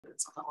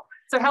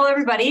So hello,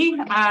 everybody.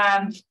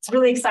 It's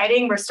really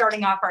exciting. We're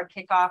starting off our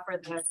kickoff for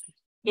the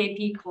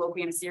TAP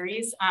Colloquium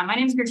series. My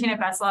name is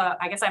Bozzola.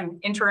 I guess I'm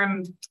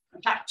interim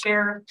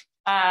chair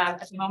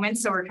at the moment,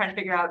 so we're trying to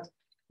figure out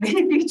the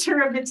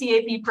future of the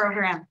TAP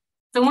program.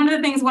 So one of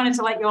the things I wanted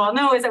to let you all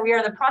know is that we are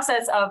in the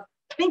process of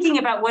thinking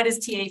about what is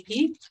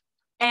TAP.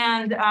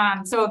 And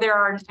so there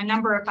are a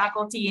number of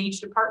faculty in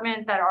each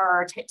department that are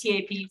our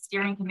TAP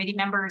steering committee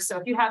members. So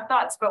if you have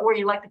thoughts about where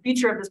you'd like the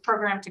future of this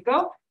program to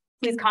go,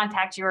 please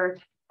contact your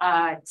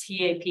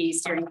TAP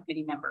steering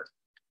committee member.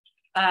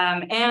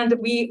 And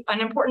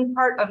an important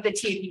part of the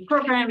TAP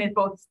program is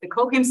both the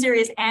Colloquium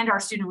series and our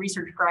student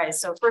research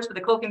prize. So first with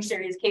the Colloquium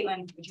series,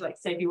 Caitlin, would you like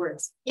to say a few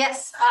words?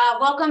 Yes,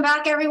 welcome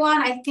back,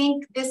 everyone. I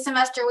think this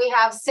semester we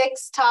have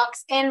 6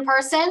 talks in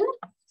person.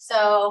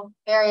 So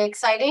very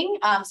exciting.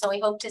 So we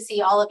hope to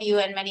see all of you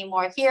and many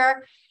more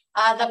here.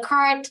 The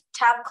current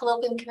TAP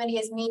Colloquium Committee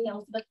is me,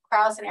 Elizabeth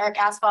Krause and Eric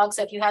Asfog.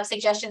 So if you have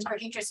suggestions for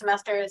future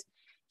semesters,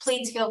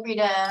 please feel free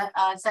to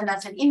send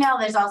us an email.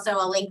 There's also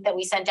a link that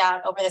we sent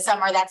out over the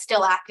summer that's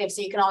still active.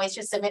 So you can always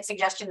just submit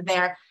suggestions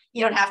there.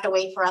 You don't have to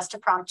wait for us to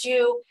prompt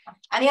you.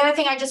 And the other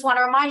thing I just want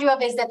to remind you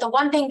of is that the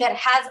one thing that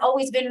has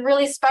always been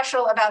really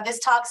special about this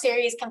talk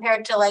series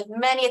compared to like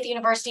many at the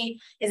university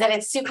is that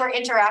it's super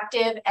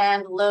interactive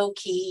and low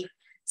key.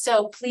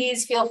 So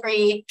please feel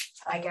free,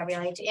 like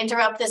Gabriele, to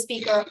interrupt the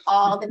speaker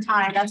all the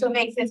time. That's what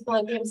makes this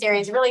Colloquium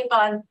series really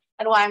fun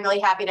and why I'm really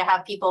happy to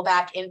have people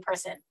back in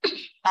person.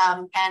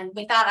 And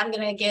with that, I'm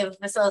going to give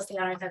Vasilis the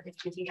honors of the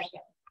speaking.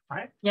 All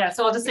right. Yeah,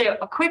 so I'll just say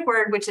a quick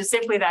word, which is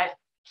simply that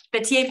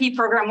the TAP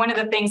program, one of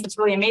the things that's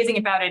really amazing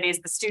about it is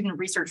the Student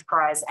Research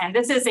Prize. And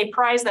this is a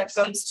prize that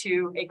goes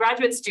to a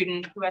graduate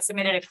student who has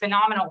submitted a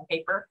phenomenal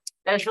paper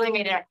that has really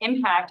made an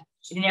impact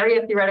in an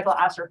area of theoretical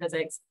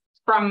astrophysics.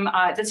 From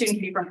the student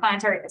can be from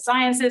planetary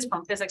sciences,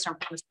 from physics, from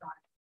astronomy.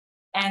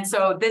 And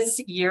so this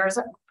year's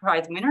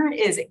prize winner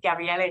is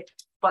Gabriele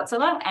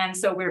Bozzola. And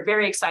so we're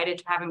very excited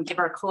to have him give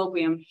our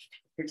colloquium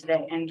here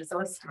today. And just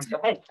let's go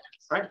ahead.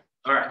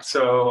 All right.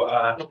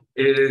 So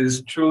it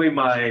is truly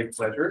my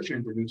pleasure to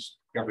introduce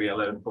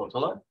Gabriele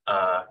Bozzola,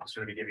 who's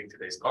going to be giving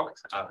today's talk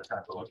at the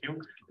TAP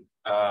Colloquium.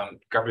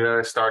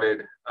 Gabriele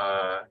started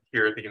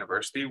here at the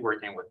university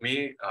working with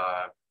me,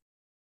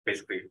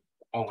 basically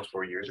almost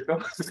 4 years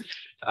ago.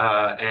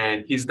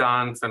 And he's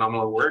done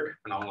phenomenal work,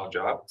 phenomenal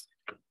job.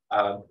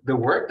 The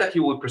work that he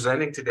will be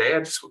presenting today,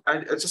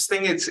 I just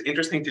think it's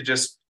interesting to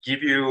just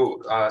give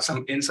you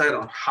some insight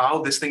on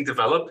how this thing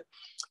developed.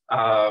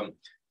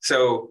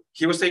 So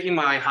he was taking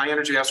my high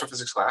energy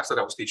astrophysics class that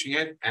I was teaching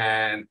it,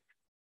 and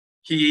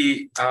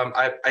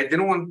I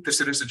didn't want the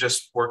students to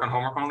just work on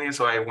homework only, and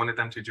so I wanted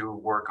them to do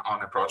work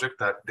on a project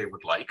that they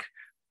would like.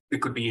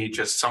 It could be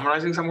just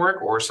summarizing some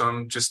work or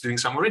just doing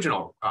some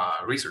original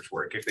research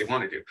work if they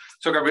wanted to.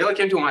 So Gabriele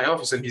came to my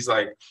office and he's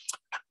like,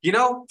 you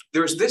know,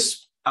 there's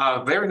this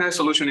very nice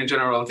solution in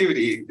general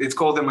relativity. It's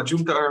called the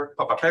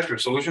Majumdar-Papapetrou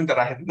solution that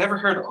I had never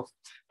heard of.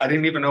 I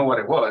didn't even know what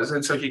it was.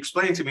 And so he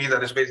explained to me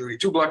that it's basically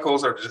 2 black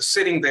holes that are just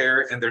sitting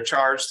there and they're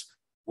charged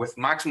with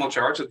maximal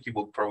charge that he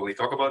will probably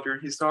talk about during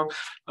his talk.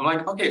 I'm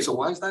like, okay, so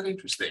why is that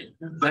interesting?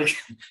 Like,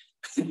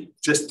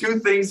 just 2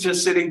 things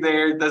just sitting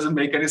there doesn't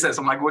make any sense.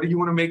 I'm like, what do you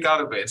want to make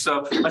out of it?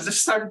 So I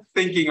just started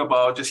thinking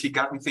about, he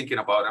got me thinking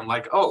about, I'm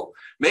like, oh,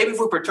 maybe if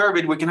we perturb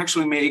it, we can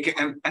actually make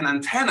an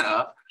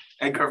antenna,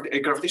 a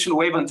gravitational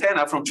wave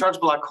antenna from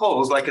charged black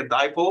holes, like a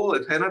dipole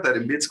antenna that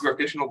emits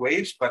gravitational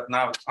waves, but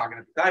now it's not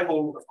going to be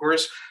dipole, of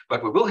course,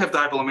 but we will have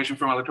dipole emission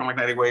from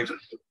electromagnetic waves.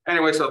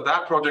 Anyway, so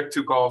that project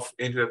took off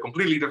into a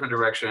completely different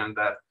direction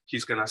that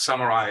he's going to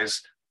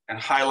summarize and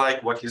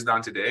highlight what he's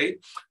done today.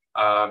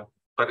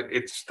 But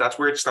that's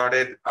where it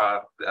started.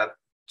 I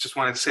just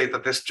wanted to say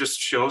that this just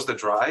shows the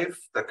drive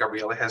that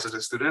Gabriele has as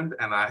a student,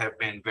 and I have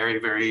been very,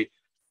 very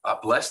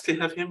blessed to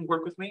have him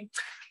work with me.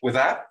 With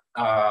that,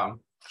 I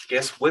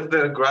guess with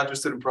the graduate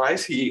student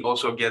prize, he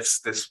also gets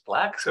this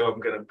plaque. So I'm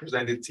going to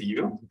present it to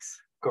you.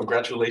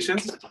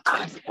 Congratulations.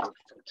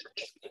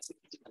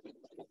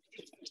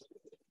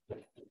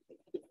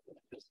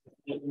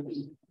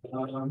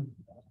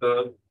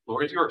 The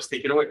floor is yours.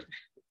 Take it away.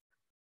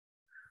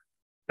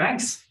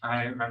 Thanks.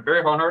 I'm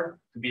very honored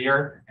to be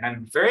here, and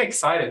I'm very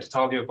excited to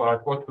tell you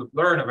about what we've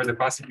learned over the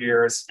past few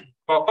years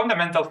about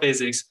fundamental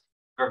physics,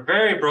 a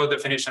very broad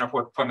definition of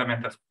what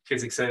fundamental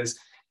physics is,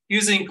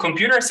 using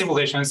computer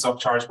simulations of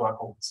charged black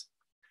holes.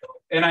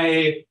 And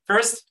I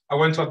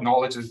want to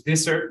acknowledge that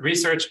this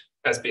research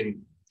has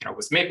been,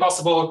 was made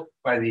possible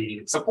by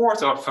the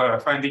support of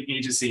funding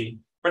agency,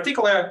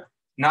 particularly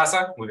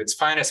NASA with its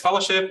Finance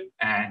Fellowship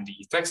and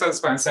the Texas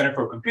Science Center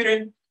for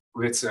Computing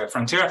with its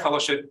Frontier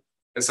Fellowship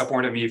that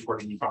supported me for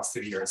the past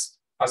 2 years,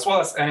 as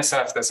well as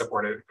NSF that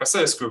supported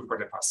Vasilis Group for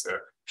the past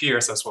few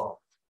years as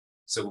well.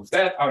 So with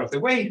that out of the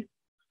way,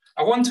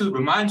 I want to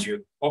remind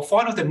you of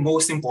one of the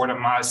most important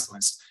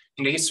milestones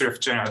in the history of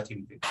general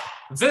relativity.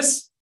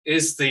 This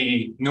is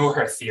the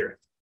Noether theorem.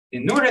 The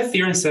Noether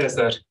theorem says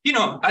that,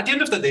 at the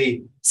end of the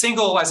day,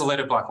 single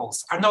isolated black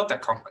holes are not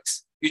that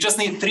complex. You just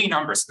need 3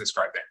 numbers to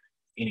describe them.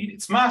 You need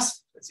its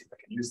mass. Let's see if I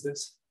can use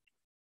this.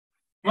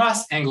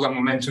 mass, angular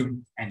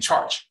momentum, and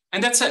charge.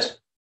 And that's it.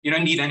 You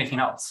don't need anything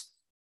else.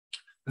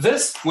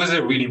 This was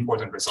a really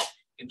important result.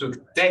 It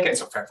took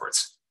decades of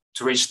efforts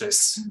to reach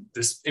this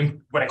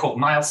what I call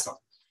milestone.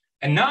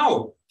 And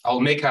now I'll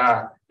make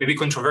a maybe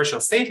controversial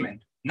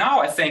statement.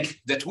 Now I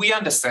think that we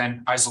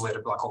understand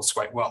isolated black holes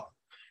quite well.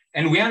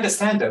 And we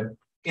understand them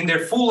in their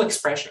full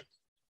expression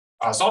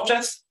as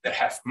objects that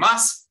have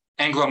mass,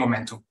 angular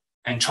momentum,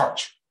 and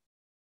charge.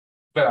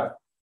 But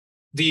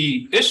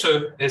the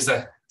issue is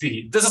that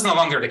this is no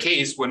longer the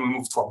case when we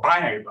move to a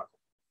binary black hole.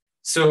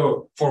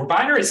 So for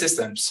binary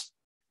systems,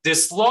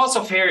 there's lots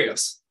of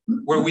areas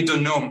where we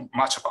don't know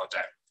much about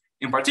that.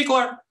 In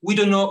particular, we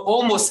don't know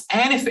almost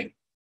anything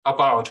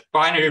about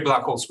binary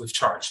black holes with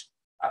charge.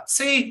 I'd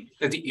say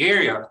that the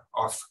area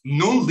of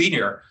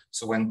non-linear,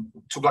 so when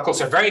two black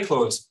holes are very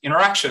close,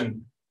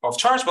 interaction of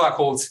charged black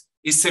holes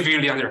is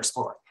severely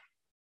underexplored.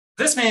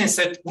 This means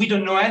that we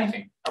don't know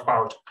anything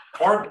about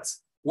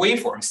orbits,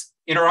 waveforms,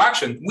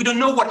 interaction. We don't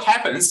know what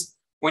happens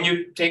when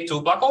you take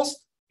two black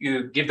holes,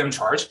 you give them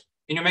charge,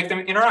 and you make them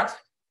interact.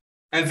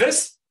 And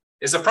this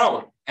is a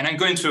problem. And I'm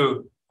going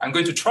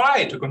to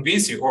try to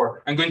convince you,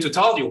 or I'm going to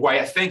tell you why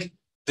I think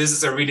this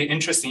is a really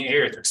interesting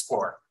area to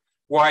explore,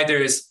 why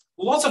there is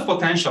lots of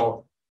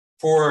potential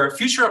for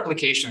future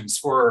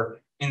applications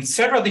in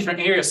several different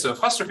areas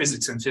of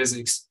astrophysics and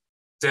physics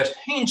that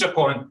hinge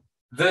upon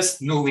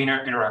this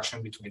nonlinear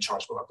interaction between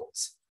charged black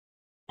holes.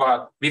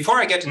 But before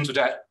I get into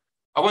that,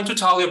 I want to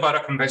tell you about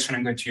a convention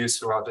I'm going to use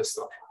throughout this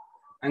talk.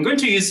 I'm going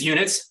to use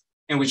units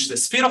in which the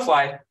speed of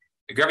light,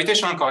 the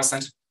gravitational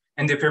constant,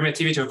 and the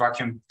permittivity of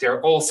vacuum,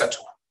 they're all set to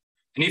 1.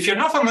 And if you're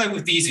not familiar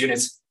with these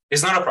units,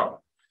 it's not a problem.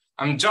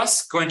 I'm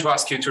just going to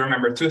ask you to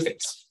remember 2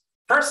 things.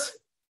 First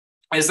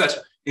is that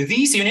in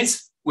these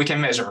units, we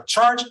can measure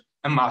charge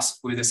and mass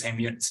with the same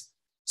units.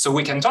 So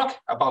we can talk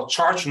about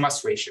charge to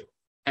mass ratio.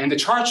 And the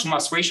charge to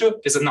mass ratio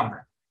is a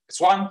number.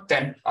 It's 1,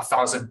 10,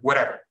 1,000,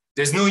 whatever.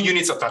 There's no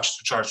units attached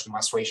to charge to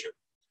mass ratio.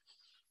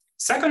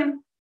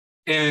 Second,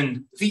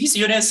 in these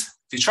units,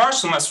 the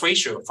charge to mass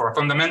ratio for a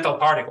fundamental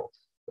particle,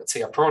 let's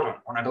say a proton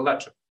or an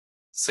electron,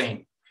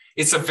 same.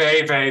 It's a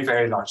very, very,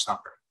 very large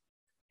number.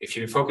 If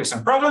you focus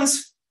on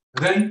protons,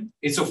 then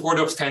it's of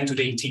order of 10 to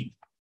the 18.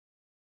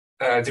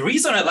 The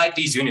reason I like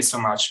these units so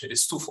much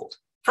is twofold.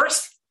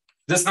 First,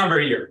 this number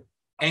here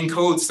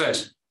encodes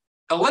that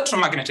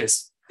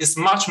electromagnetism is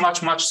much,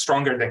 much, much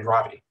stronger than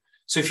gravity.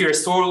 So if you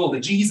restore all the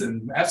G's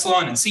and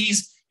epsilon and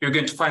C's, you're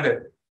going to find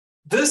that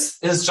this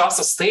is just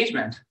a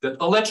statement that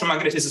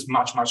electromagnetism is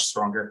much, much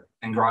stronger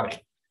than gravity.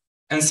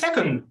 And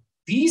second,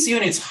 these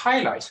units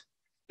highlight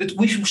that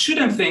we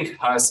shouldn't think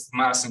as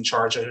mass and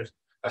charge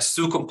as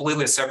 2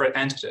 completely separate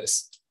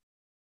entities.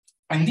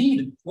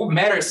 Indeed, what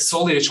matters is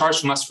only the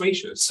charge to mass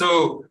ratio.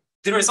 So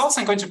the results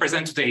I'm going to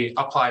present today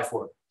apply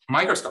for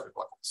microscopic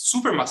black holes,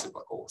 supermassive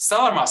black holes,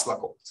 stellar mass black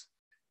holes.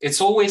 It's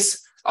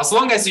always, as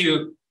long as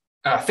you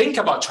think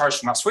about charge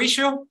to mass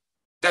ratio,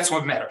 that's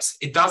what matters.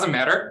 It doesn't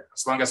matter,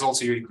 as long as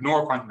also you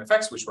ignore quantum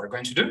effects, which we're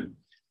going to do.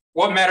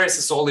 What matters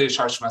is only the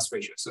charge to mass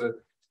ratio. So,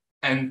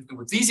 and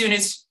with these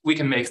units, we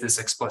can make this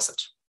explicit.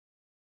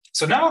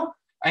 So now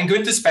I'm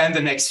going to spend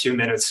the next few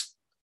minutes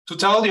to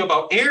tell you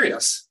about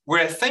areas where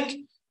I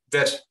think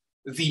that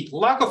the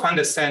lack of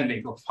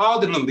understanding of how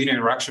the nonlinear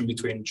interaction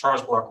between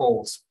charged black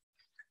holes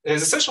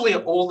is essentially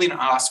holding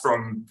us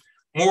from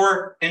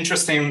more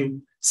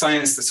interesting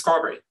science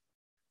discovery.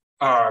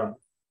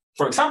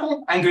 For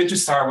example, I'm going to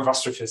start with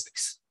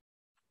astrophysics.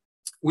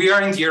 We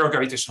are in the era of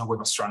gravitational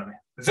wave astronomy.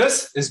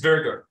 This is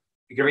very good,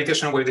 the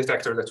gravitational wave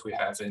detector that we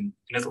have in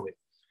Italy.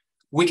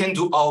 We can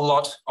do a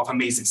lot of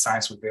amazing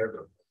science with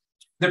Virgo.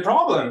 The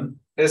problem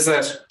is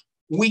that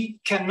we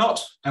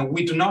cannot, and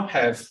we do not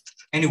have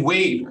any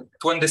way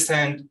to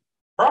understand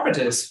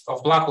properties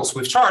of black holes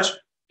with charge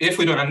if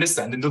we don't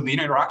understand the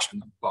nonlinear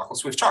interaction of black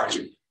holes with charge.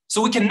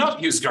 So we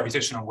cannot use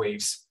gravitational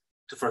waves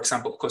to, for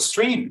example,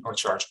 constrain or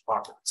charge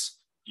black holes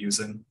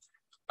using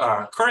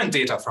current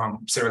data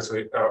from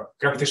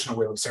gravitational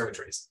wave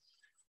observatories.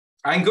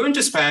 I'm going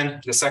to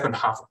spend the second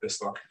half of this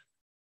talk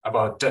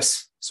about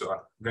this. So I'm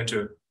going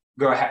to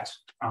go ahead.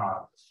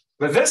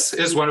 But this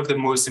is one of the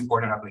most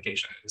important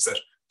applications, is that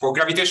for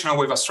gravitational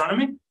wave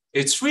astronomy,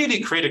 it's really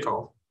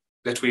critical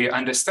that we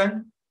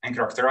understand and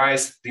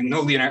characterize the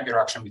nonlinear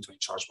interaction between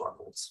charged black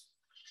holes.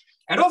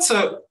 And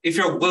also, if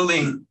you're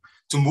willing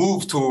to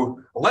move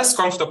to less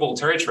comfortable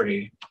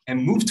territory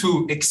and move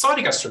to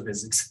exotic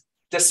astrophysics,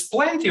 there's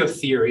plenty of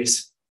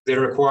theories that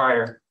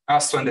require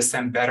us to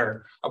understand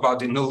better about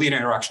the nonlinear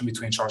interaction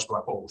between charged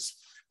black holes.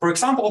 For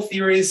example,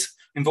 theories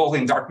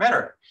involving dark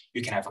matter.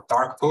 You can have a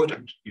dark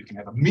photon, you can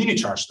have a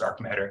mini-charged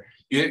dark matter,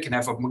 you can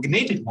have a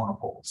magnetic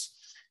monopoles.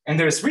 And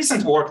there's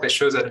recent work that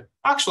shows that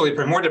actually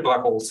primordial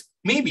black holes,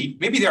 maybe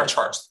they are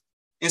charged.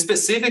 In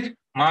specific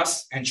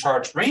mass and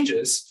charge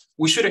ranges,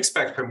 we should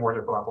expect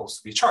primordial black holes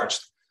to be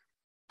charged.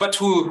 But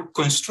to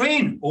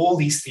constrain all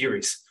these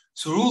theories,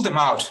 to rule them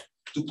out,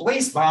 to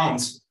place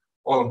bounds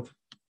on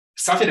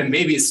something that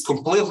maybe is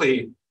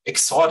completely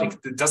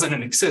exotic, that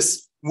doesn't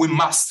exist, we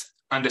must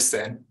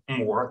understand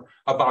more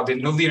about the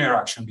nonlinear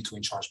interaction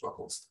between charged black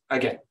holes.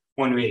 Again,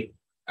 when we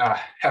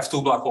have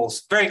two black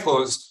holes very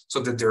close so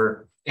that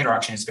their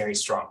interaction is very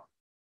strong.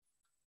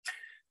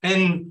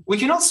 And we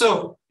can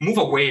also move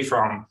away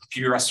from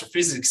pure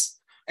astrophysics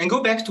and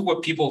go back to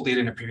what people did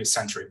in the previous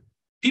century.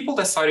 People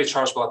that studied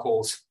charged black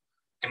holes,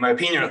 in my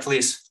opinion at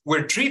least,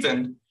 were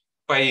driven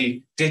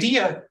by the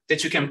idea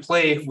that you can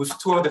play with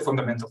two of the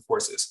fundamental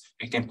forces.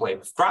 You can play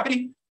with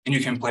gravity and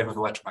you can play with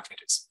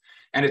electromagnetism.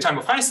 And at the time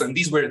of Einstein,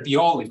 these were the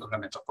only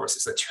fundamental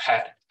forces that you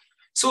had.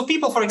 So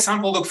people, for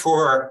example, look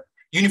for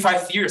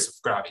unified theories of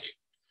gravity.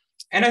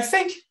 And I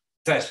think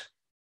that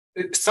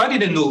studying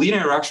the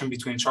nonlinear interaction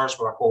between charged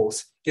black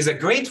holes is a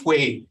great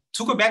way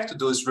to go back to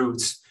those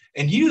roots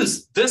and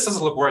use this as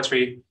a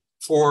laboratory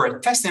for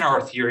testing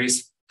our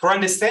theories, for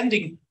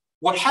understanding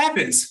what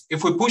happens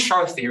if we push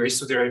our theories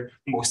to their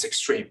most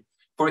extreme.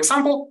 For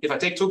example, if I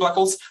take two black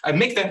holes, I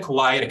make them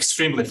collide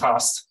extremely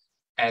fast.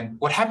 And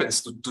what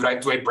happens? Do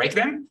I break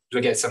them? Do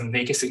I get some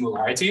naked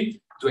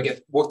singularity?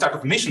 What type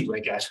of emission do I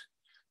get?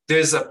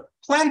 There's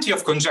plenty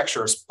of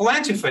conjectures,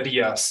 plenty of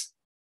ideas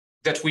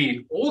that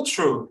we all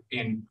through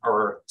in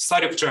our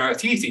study of general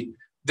relativity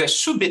that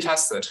should be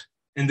tested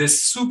in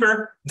this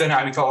super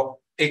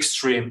dynamical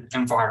extreme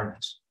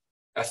environment.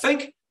 I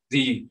think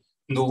the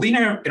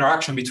nonlinear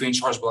interaction between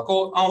charged black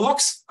hole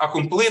unlocks a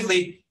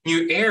completely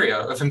new area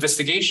of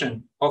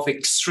investigation of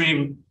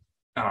extreme,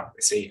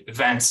 let's say,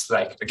 events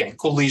like, again,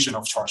 collision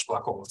of charged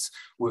black holes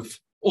with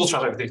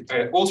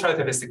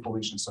ultra-relativistic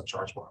collisions of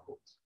charged black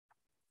holes.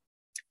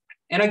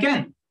 And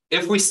again,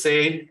 if we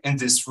stay in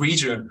this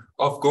region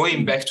of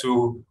going back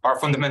to our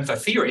fundamental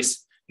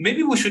theories,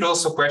 maybe we should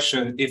also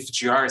question if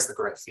GR is the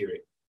correct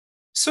theory.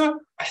 So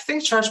I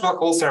think charged black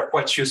holes are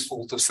quite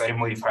useful to study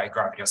modified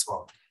gravity as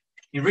well.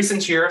 In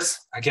recent years,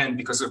 again,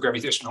 because of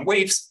gravitational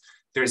waves,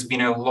 there's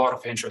been a lot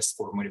of interest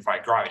for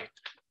modified gravity.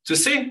 To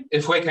see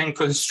if we can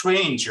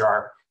constrain GR,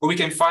 or we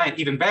can find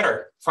even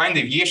better, find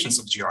deviations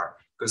of GR,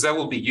 because that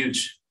will be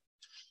huge.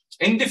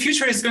 In the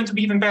future, it's going to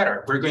be even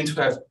better. We're going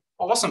to have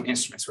awesome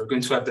instruments. We're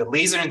going to have the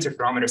laser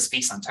interferometer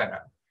space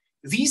antenna.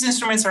 These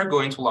instruments are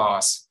going to allow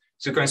us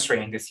to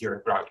constrain the theory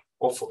of gravity,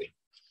 hopefully.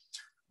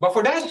 But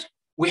for that,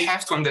 we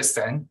have to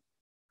understand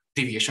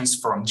deviations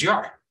from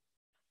GR.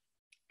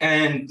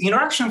 And the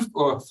interaction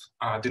of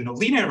the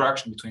nonlinear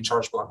interaction between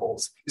charged black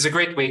holes is a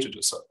great way to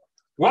do so.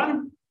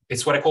 One,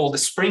 it's what I call the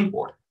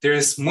springboard.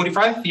 There's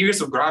modified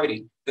theories of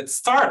gravity that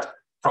start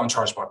from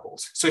charged black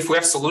holes. So if we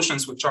have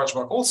solutions with charged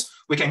black holes,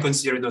 we can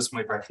consider those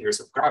modified theories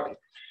of gravity.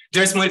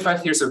 There's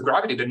modified theories of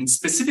gravity that in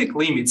specific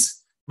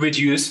limits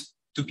reduce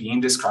to being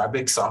described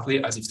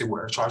exactly as if they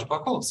were charged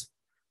black holes.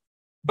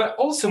 But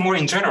also more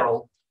in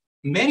general,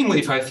 many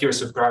modified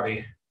theories of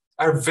gravity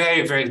are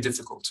very, very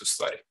difficult to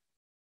study.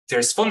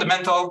 There's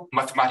fundamental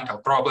mathematical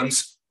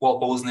problems,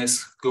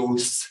 wall-boseness,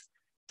 ghosts,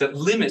 that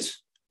limit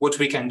what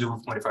we can do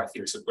with modified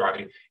theories of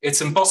gravity.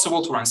 It's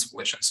impossible to run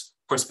simulations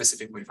for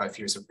specific modified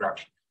theories of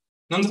gravity.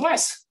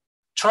 Nonetheless,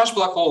 charged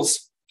black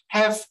holes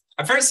have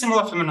a very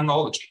similar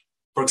phenomenology.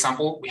 For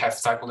example, we have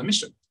dipole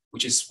emission,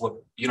 which is what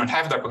you don't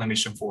have dipole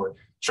emission for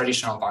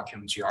traditional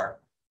vacuum GR,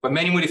 but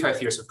many modified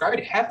theories of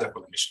gravity have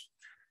dipole emission.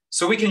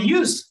 So we can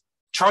use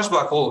charged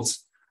black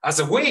holes as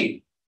a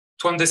way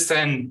to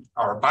understand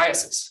our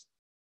biases.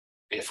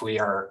 If we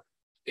are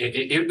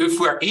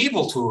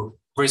able to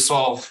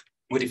resolve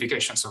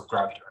modifications of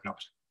gravity or not.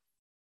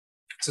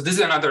 So this is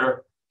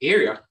another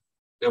area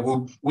that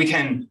we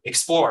can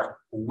explore.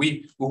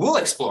 We will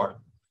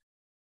explore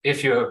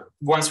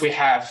once we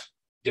have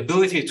the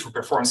ability to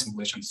perform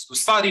simulations to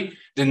study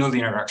the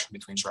nonlinear interaction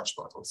between charged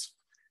black holes.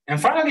 And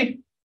finally,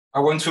 I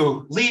want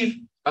to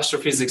leave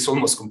astrophysics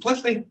almost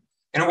completely,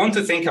 and I want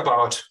to think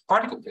about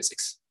particle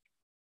physics.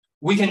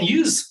 We can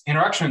use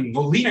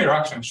nonlinear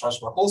interaction of charged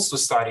black holes to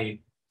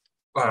study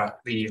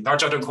the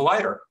Large Hadron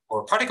Collider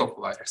or particle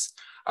colliders.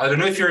 I don't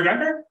know if you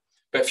remember,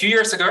 but a few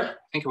years ago, I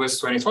think it was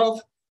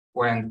 2012,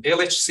 when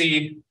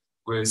LHC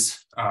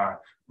was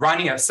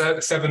running at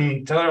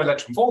 7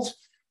 tera-electron volt,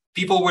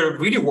 people were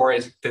really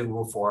worried that we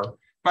will form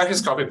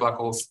microscopic black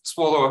holes,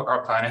 swallow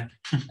our planet.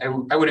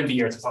 I wouldn't be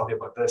here to tell you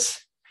about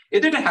this.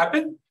 It didn't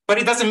happen, but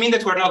it doesn't mean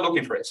that we're not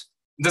looking for it.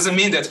 It doesn't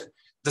mean that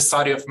the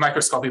study of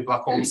microscopic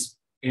black holes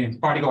in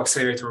particle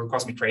accelerator or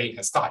cosmic ray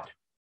has died.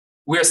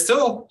 We are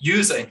still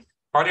using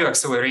particle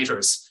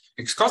accelerators,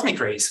 cosmic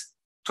rays,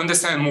 to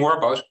understand more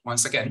about,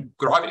 once again,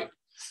 gravity.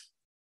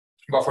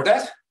 But for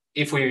that,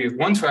 if we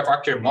want to have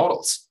accurate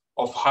models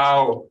of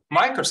how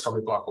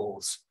microscopic black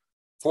holes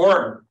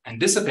form and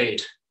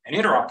dissipate and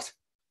interact,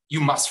 you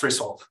must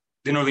resolve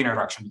the nonlinear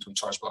interaction between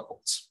charged black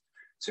holes.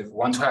 So if you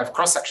want to have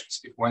cross-sections,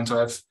 if you want to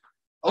have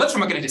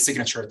electromagnetic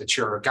signature that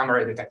your gamma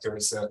ray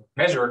detectors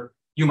measure,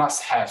 you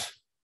must have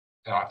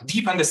a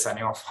deep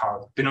understanding of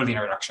how the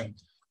nonlinear interaction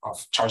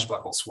of charged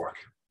black holes work.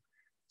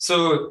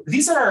 So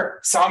these are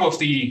some of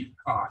the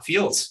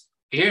fields,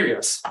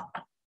 areas.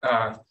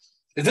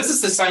 This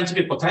is the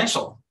scientific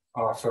potential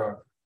of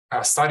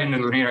studying the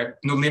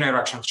nonlinear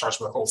interaction of charged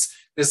black holes.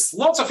 There's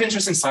lots of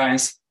interesting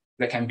science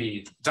that can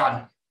be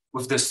done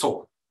with this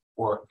tool.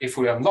 Or if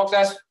we unlock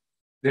that,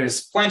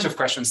 there's plenty of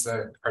questions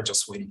that are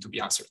just waiting to be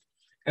answered.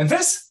 And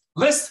this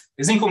list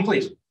is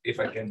incomplete, if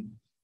I can.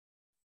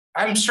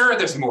 I'm sure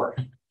there's more.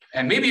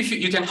 And maybe if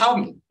you can help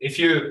me. If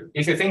you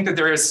think that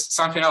there is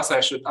something else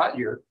I should add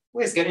here,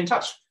 please get in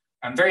touch.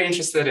 I'm very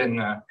interested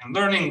in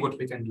learning what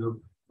we can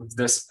do with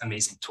this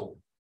amazing tool.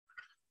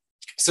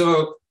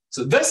 So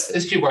this,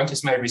 if you want,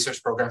 is my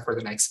research program for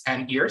the next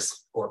N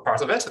years, or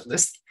part of it at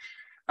least.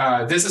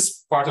 This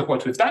is part of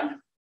what we've done.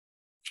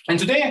 And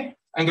today,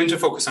 I'm going to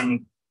focus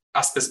on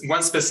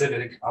one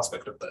specific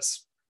aspect of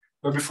this.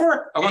 But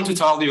before, I want to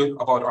tell you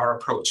about our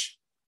approach.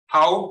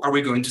 How are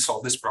we going to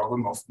solve this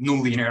problem of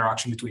nonlinear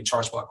interaction between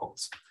charged black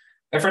holes?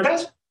 And for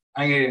that,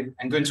 I'm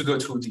going to go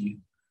through the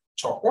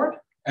chalkboard,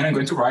 and I'm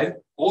going to write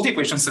all the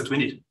equations that we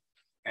need,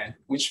 and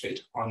which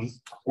fit on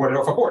order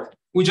of a board.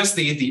 We just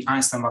did the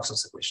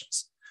Einstein-Maxwell's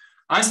equations.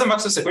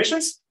 Einstein-Maxwell's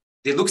equations,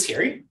 they look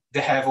scary. They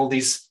have all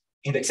these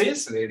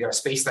indexes. They are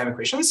space-time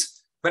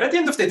equations. But at the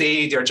end of the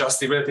day, they're just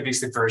the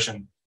relativistic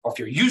version of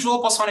your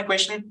usual Poisson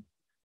equation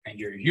and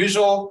your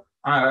usual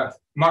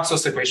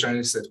Maxwell's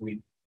equations that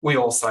we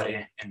all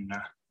study in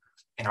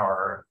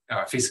our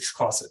physics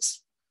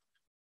classes.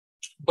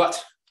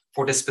 But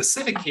for the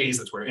specific case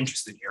that we're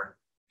interested in here,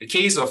 the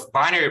case of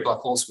binary black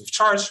holes with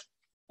charge,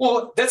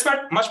 well, that's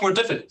much more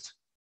difficult.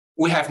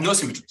 We have no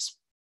symmetries.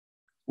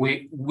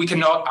 We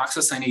cannot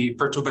access any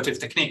perturbative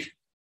technique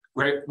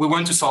where we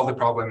want to solve the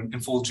problem in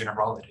full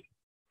generality.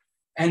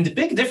 And the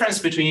big difference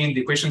between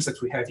the equations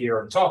that we have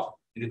here on top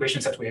and the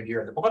equations that we have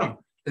here at the bottom,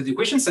 is the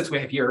equations that we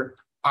have here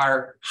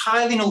are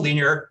highly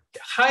nonlinear,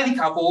 highly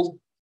coupled,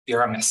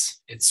 they're a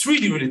mess. It's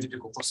really, really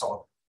difficult to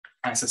solve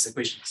Einstein's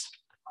equations.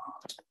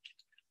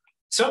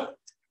 So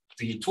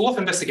the tool of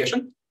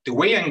investigation, the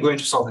way I'm going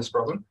to solve this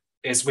problem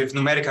is with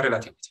numerical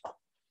relativity.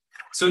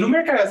 So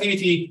numerical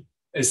relativity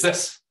is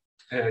this,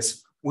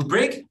 is we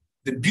break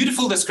the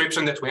beautiful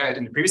description that we had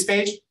in the previous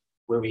page,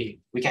 where we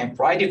can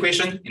write the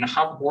equation in a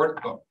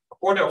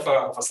quarter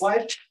of a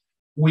slide.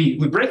 We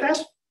break that,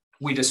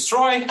 we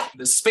destroy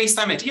the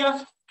space-time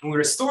idea, and we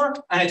restore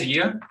an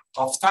idea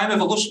of time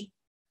evolution.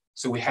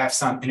 So we have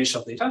some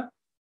initial data,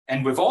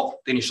 and with all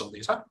the initial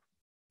data,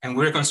 and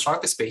we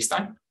reconstruct the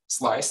space-time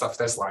slice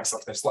after slice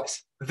after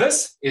slice.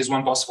 This is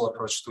one possible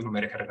approach to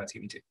numerical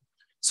relativity.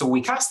 So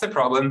we cast the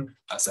problem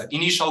as an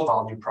initial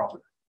value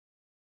problem.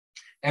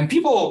 And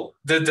people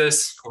did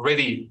this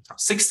already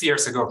 60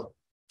 years ago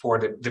for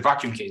the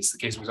vacuum case, the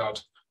case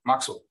without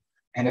Maxwell.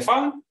 And they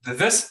found that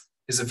this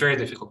is a very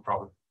difficult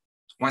problem.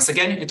 Once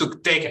again, it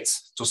took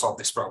decades to solve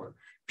this problem.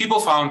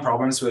 People found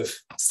problems with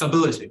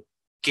stability,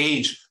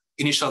 gauge,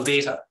 initial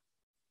data.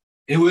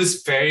 It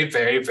was very,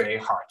 very, very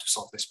hard to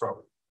solve this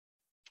problem.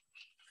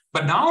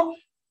 But now,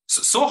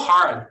 so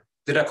hard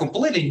that a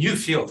completely new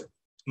field,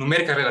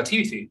 numerical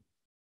relativity,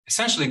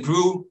 essentially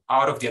grew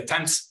out of the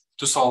attempts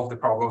to solve the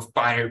problem of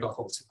binary black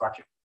holes in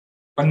vacuum.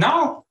 But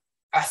now,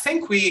 I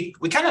think we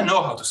kind of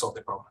know how to solve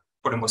the problem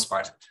for the most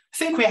part. I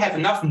think we have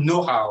enough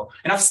know-how,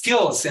 enough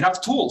skills,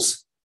 enough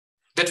tools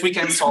that we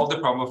can solve the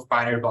problem of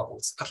binary black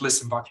holes, at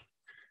least in vacuum.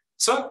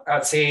 So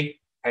I'd say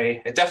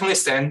I definitely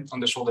stand on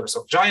the shoulders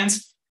of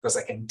giants because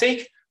I can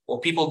take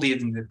what people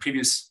did in the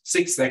previous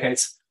 6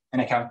 decades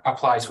and I can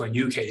apply to a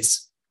new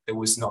case that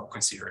was not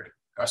considered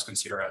as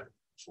considered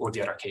for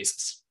the other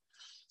cases.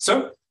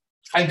 So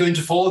I'm going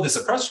to follow this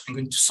approach. I'm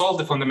going to solve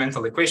the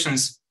fundamental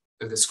equations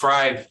that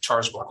describe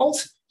charged black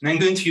holes, and I'm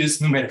going to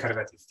use numerical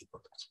relativity for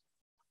that.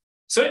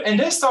 So in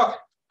this talk,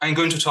 I'm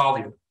going to tell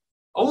you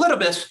a little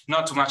bit,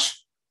 not too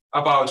much,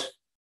 about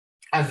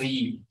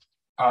the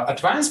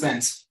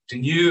advancements, the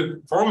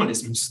new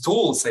formalisms,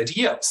 tools,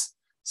 ideas,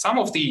 some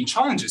of the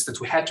challenges that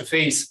we had to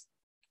face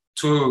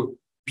to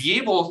be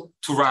able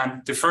to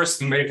run the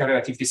first numerical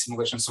relativity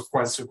simulations of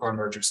quasi-circular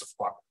mergers of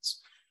black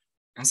holes.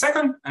 And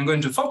second, I'm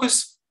going to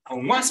focus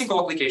on one single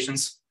application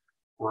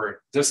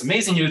for this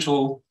amazing new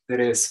tool that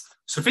is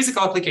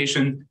astrophysical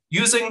application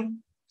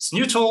using this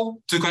new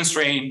tool to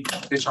constrain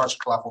the charged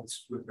black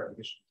holes with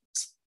gravitation.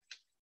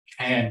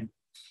 And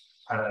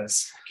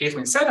as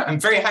Caitlin said, I'm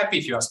very happy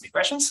if you ask me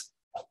questions.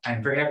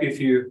 I'm very happy if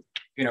you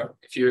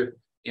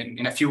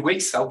in a few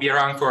weeks, I'll be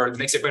around for the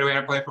next event when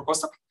I play for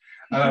postdoc.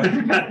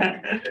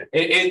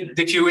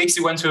 The few weeks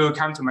you want to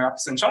come to my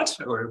office and chat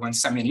or want to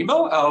send me an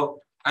email,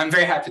 I'm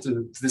very happy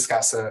to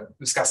discuss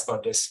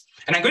about this.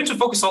 And I'm going to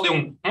focus only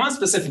on one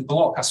specific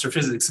block,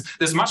 astrophysics.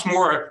 There's much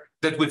more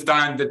that we've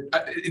done that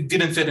it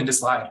didn't fit in this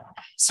slide.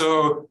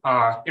 So,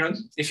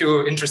 if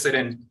you're interested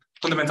in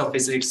fundamental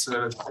physics,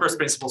 first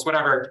principles,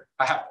 whatever,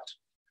 I have it.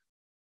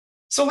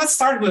 So let's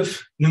start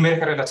with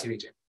numerical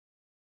relativity.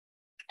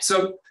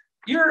 So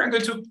here I'm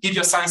going to give you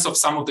a sense of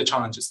some of the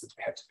challenges that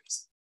we have to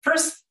face.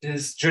 First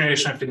is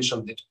generation of initial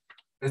data.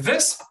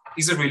 This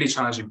is a really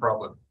challenging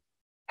problem.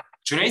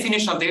 Generate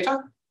initial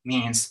data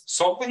means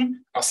solving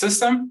a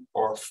system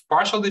of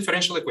partial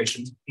differential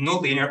equations,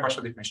 nonlinear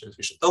partial differential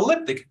equations,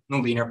 elliptic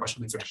nonlinear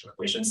partial differential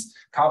equations,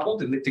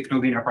 coupled elliptic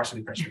nonlinear partial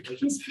differential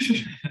equations,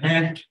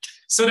 and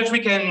so that we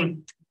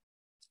can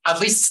at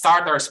least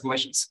start our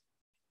simulations.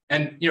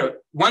 And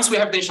once we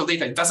have the initial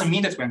data, it doesn't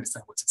mean that we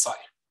understand what's inside.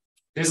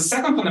 there's a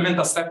second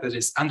fundamental step that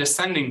is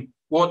understanding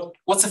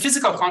what's the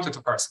physical content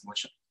of our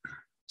simulation.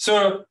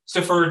 So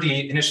for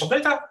the initial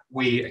data,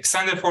 we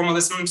extended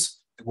formalisms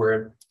that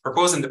were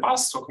proposed in the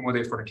past to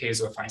accommodate for the case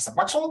of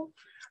Einstein-Maxwell,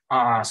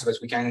 so that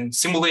we can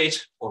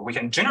simulate or we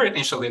can generate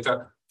initial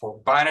data for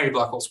binary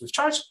black holes with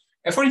charge.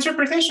 And for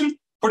interpretation,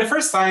 for the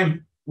first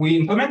time, we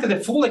implemented a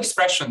full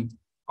expression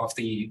of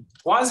the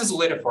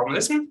quasi-isolated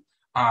formalism.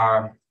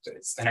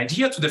 It's an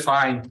idea to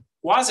define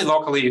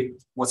quasi-locally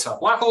what's a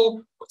black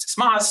hole, what's its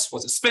mass,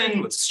 what's its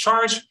spin, what's its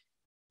charge.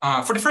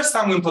 For the first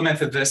time, we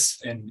implemented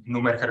this in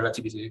numerical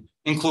relativity,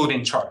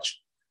 including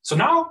charge. So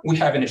now we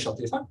have initial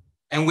data,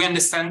 and we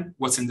understand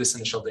what's in this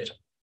initial data.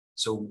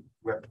 So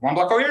we have one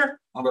black hole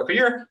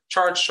here,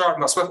 charge,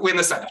 mass. We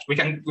understand that. We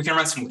can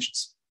run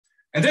simulations.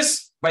 And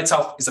this by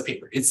itself is a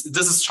paper. This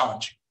is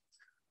charge.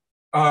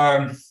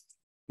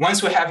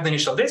 Once we have the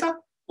initial data,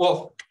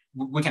 well,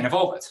 we can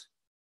evolve it.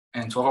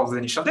 And to evolve the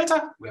initial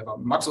data, we have a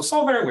Maxwell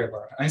solver, we have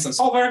an Einstein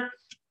solver.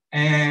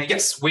 And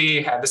yes,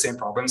 we have the same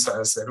problems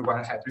as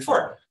everyone had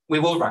before. We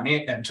will run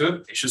it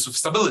into issues of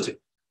stability.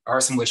 Our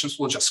simulations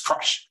will just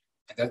crash.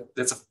 And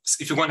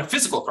if you want a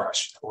physical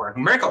crash or a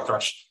numerical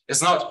crash, it's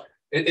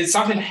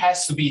something that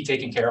has to be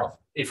taken care of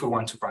if we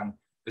want to run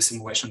the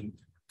simulation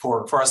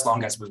for as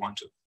long as we want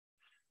to.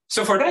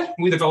 So for that,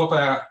 we develop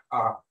a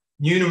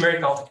new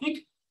numerical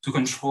technique to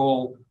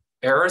control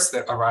errors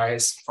that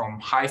arise from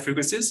high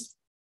frequencies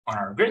on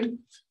our grid.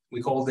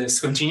 We call this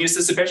continuous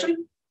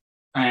dissipation.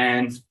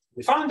 And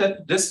we found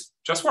that this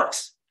just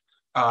works.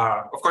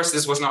 Of course,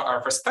 this was not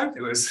our first attempt.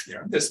 It was,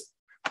 there's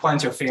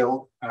plenty of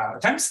failed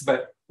attempts,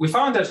 but we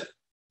found that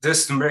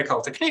this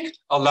numerical technique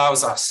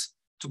allows us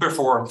to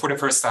perform, for the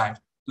first time,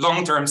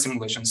 long-term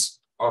simulations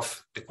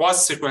of the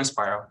quasi-circular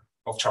spiral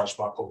of charged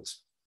black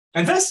holes.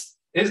 And this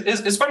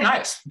is quite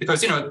nice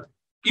because,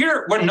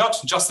 here we're not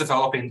just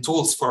developing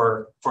tools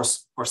for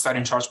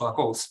studying charged black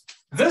holes.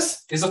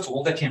 This is a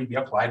tool that can be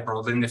applied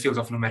broadly in the field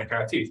of numerical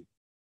relativity.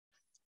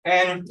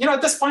 And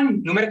at this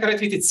point, numerical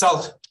relativity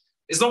itself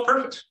is not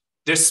perfect.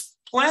 There's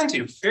plenty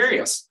of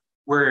areas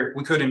where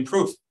we could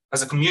improve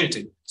as a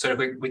community so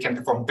that we can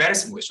perform better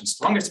simulations,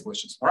 longer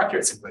simulations, more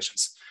accurate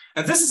simulations.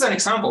 And this is an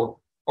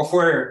example of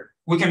where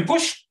we can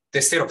push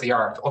the state of the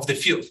art of the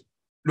field,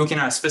 looking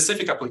at a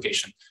specific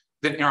application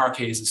that in our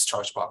case is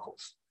charged black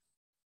holes.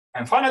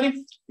 And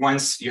finally,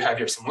 once you have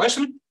your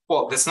simulation,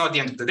 well, that's not the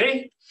end of the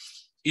day.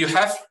 You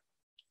have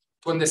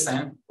to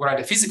understand what are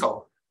the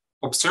physical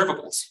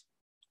observables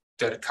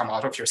that come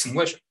out of your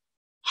simulation.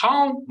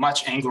 How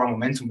much angular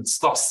momentum is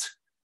lost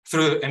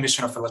through the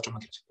emission of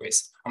electromagnetic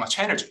waves, how much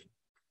energy.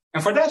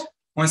 And for that,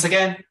 once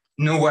again,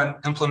 no one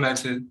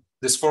implemented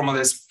this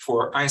formalism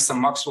for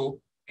Einstein-Maxwell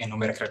and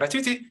numerical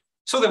relativity.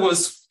 So there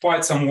was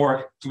quite some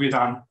work to be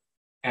done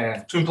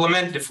to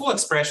implement the full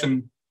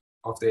expression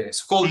of the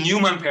so-called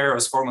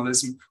Newman-Peros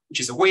formalism, which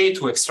is a way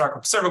to extract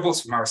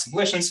observables from our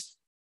simulations,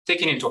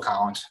 taking into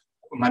account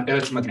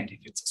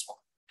electromagnetic fields as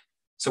well.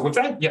 So with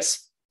that,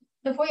 yes.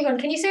 Before you go,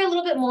 can you say a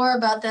little bit more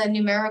about the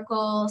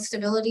numerical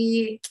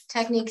stability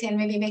techniques and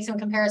maybe make some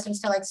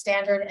comparisons to like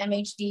standard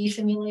MHD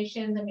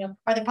simulations? I mean,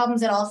 are the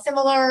problems at all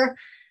similar?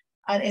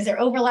 Is there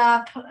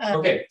overlap?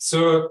 Okay,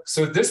 so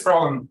this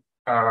problem,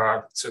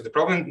 the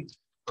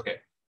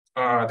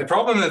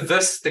problem that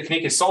this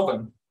technique is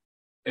solving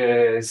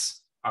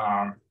is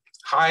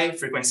high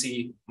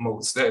frequency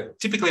modes that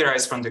typically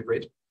arise from the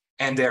grid,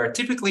 and they are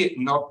typically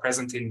not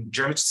present in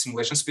geometry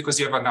simulations because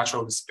you have a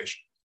natural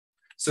dissipation.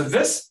 So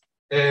this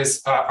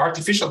is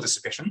artificial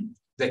dissipation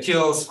that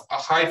kills a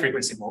high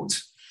frequency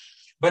modes,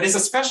 but it's a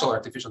special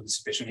artificial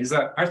dissipation. It's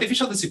an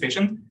artificial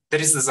dissipation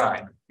that is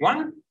designed,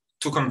 one,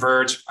 to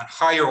converge on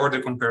higher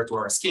order compared to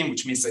our scheme,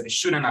 which means that it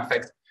shouldn't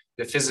affect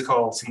the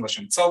physical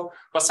simulation itself.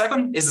 But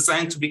second, is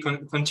designed to be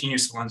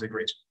continuous along the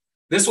grid.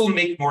 This will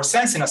make more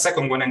sense in a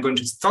second when I'm going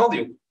to tell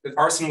you that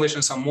our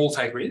simulations are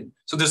multi-grid.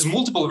 So there's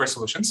multiple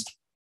resolutions.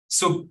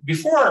 So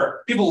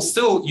before, people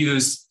still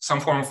use some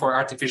form for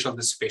artificial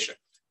dissipation,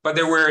 but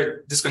there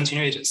were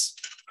discontinuities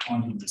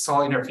on the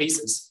solid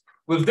interfaces.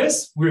 With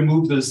this, we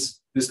remove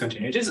those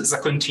discontinuities. It's a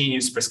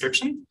continuous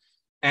prescription,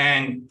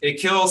 and it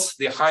kills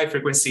the high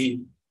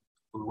frequency,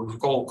 what we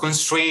call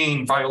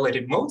constrained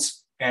violated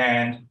modes.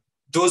 And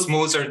those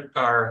modes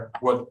are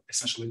what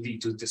essentially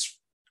lead to this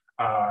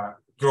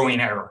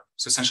growing error.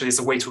 So essentially, it's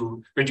a way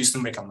to reduce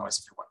numerical noise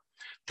if you want.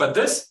 But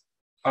this,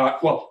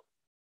 well,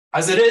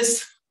 as it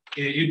is,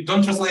 you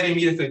don't translate it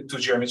immediately to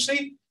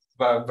geometry,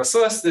 but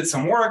Bozzola did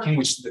some work in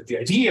which the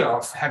idea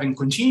of having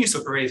continuous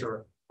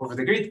operator over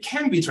the grid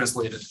can be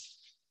translated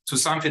to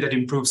something that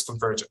improves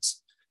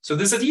convergence. So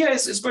this idea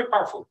is quite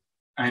powerful.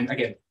 And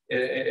again,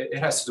 it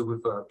has to do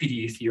with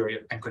PDE theory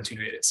and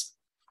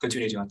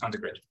continuity on the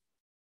grid.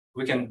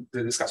 We can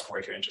discuss more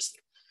if you're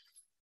interested.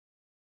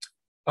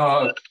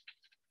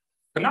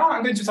 But now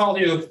I'm going to tell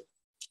you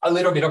a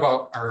little bit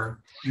about our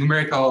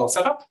numerical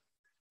setup.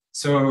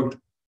 So,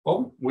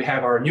 well, we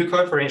have our new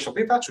code for initial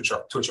data to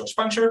charge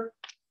puncture.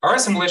 Our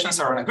simulations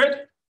are on a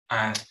grid,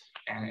 and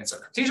it's a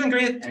Cartesian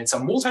grid, and it's a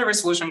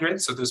multi-resolution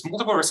grid. So there's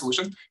multiple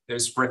resolutions.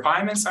 There's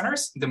refinement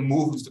centers that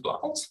move the black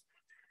holes.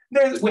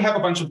 Then we have a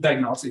bunch of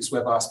diagnostics. We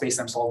have a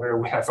space-time solver.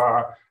 We have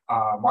a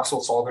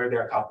Maxwell solver.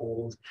 They're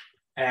coupled.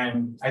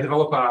 And I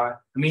developed an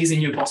amazing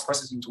new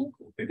post-processing tool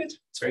called Pivot.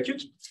 It's very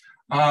cute.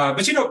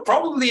 But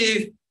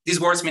probably these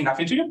words mean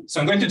nothing to you. So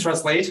I'm going to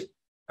translate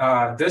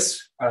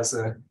this as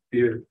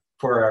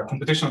for a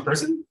computational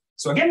person.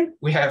 So again,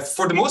 we have,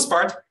 for the most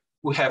part,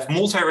 we have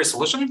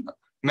multi-resolution,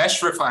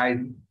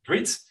 mesh-refined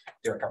grids.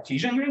 They're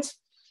Cartesian grids.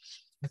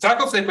 The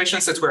type of the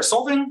equations that we're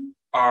solving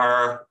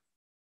are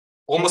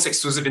almost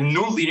exclusively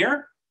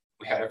non-linear.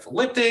 We have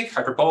elliptic,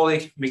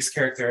 hyperbolic, mixed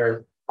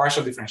character,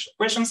 partial differential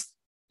equations.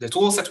 The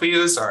tools that we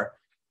use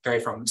vary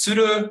from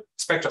pseudo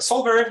spectra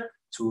solver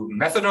to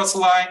methods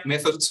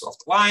of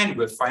the line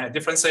with finite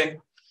differencing.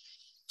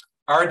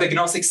 Our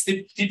diagnostics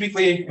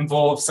typically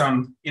involve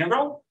some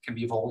integral, can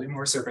be volume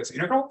or surface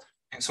integral.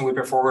 And so we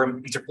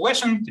perform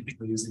interpolation,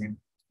 typically using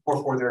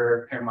fourth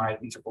order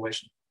Hermite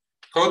interpolation.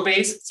 Code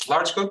base, it's a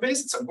large code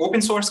base. It's an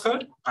open source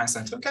code,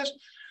 Einstein took it.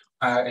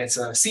 It's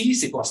a C,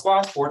 C++,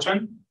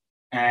 Fortran,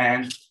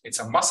 and it's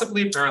a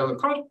massively parallel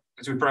code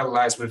that we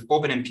parallelize with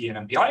OpenMP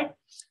and MPI.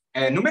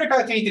 And numerical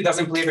activity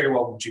doesn't play very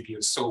well with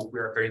GPUs, so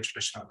we're a very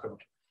traditional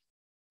code.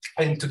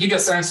 And to give you a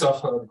sense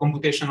of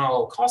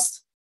computational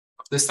cost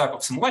of this type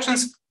of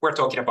simulations, we're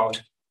talking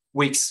about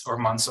weeks or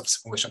months of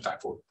simulation time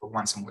for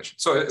one simulation.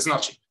 So it's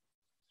not cheap.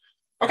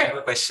 Okay. I have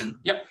a question.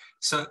 Yep.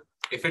 So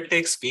if it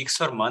takes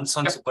weeks or months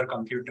on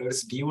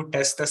supercomputers, do you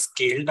test a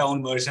scaled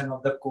down version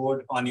of the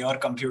code on your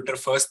computer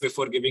first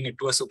before giving it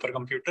to a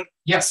supercomputer?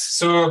 Yes.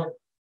 So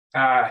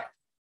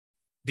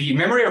the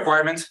memory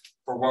requirement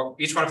for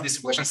each one of these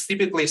simulations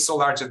typically is so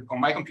large that on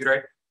my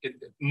computer,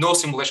 no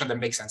simulation that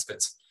makes sense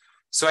fits.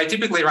 So I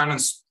typically run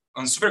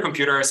on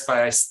supercomputers,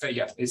 but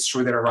yeah, it's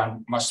true that I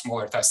run much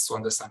smaller tests to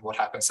understand what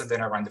happens, and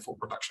then I run the full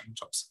production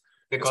jobs.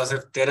 Because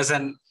if there is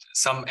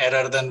some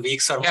error, then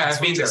weeks or months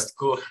will just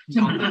go.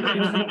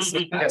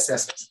 Yes.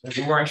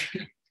 Don't worry.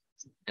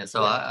 Yeah,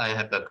 so I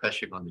have a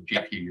question on the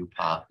GPU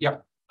part.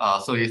 Yep.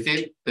 So you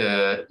said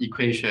the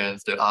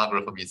equations, the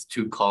algorithm is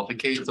too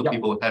complicated, so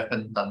people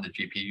haven't done the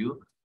GPU,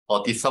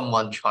 or did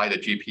someone try the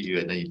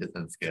GPU and then it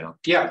doesn't scale?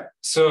 Yeah,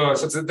 so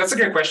that's a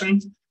great question.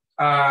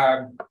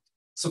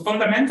 So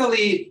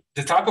fundamentally,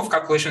 the type of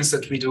calculations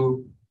that we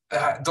do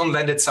don't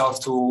lend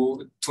itself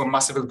to a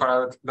massively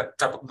parallel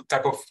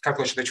type of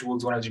calculation that you will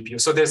do on a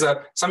GPU. So there's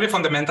something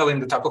fundamental in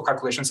the type of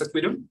calculations that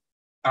we do.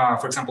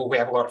 For example, we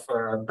have a lot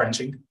of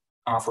branching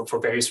for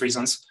various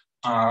reasons.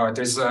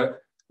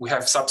 We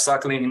have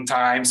subcycling in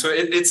time. So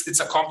it's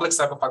a complex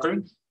type of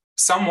algorithm.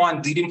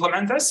 Someone did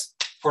implement this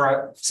for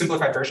a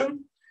simplified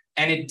version,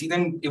 and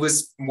it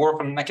was more of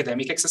an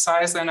academic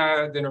exercise than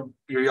a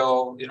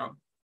real,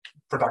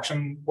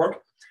 production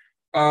work.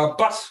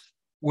 But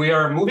we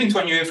are moving to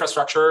a new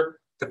infrastructure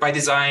that by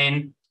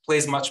design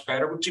plays much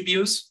better with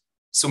GPUs.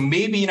 So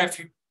maybe in a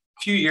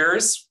few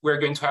years, we're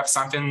going to have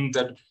something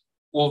that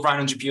will run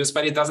on GPUs,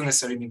 but it doesn't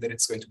necessarily mean that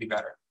it's going to be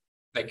better.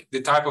 Like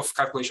the type of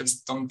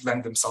calculations don't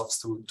lend themselves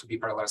to be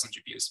parallelized on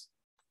GPUs.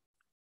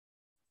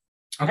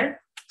 Okay,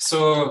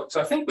 so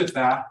I think with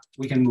that,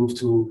 we can move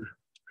to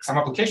some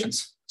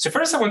applications. So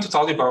first I want to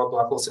tell you about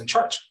black holes and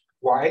charge.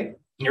 Why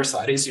in your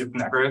studies you've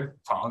never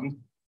found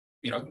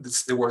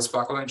the words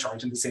black hole and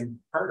charge in the same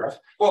paragraph?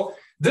 Well,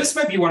 this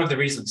might be one of the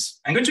reasons.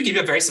 I'm going to give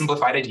you a very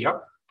simplified idea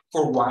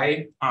for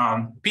why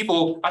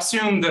people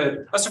assume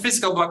that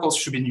astrophysical black holes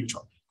should be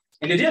neutral.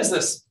 And it is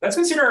this. Let's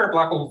consider a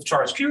black hole with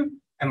charge Q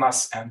and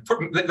mass M.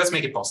 Let's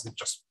make it positive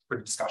just for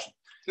the discussion.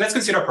 Let's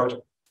consider a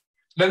project.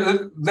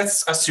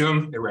 Let's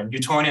assume that we're in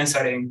Newtonian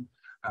setting.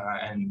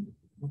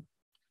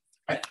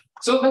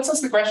 So let's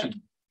ask the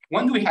question,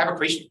 when do we have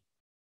accretion?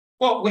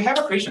 Well, we have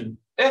accretion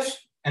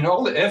if, and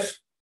only if,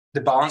 the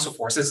balance of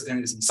forces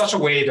is in such a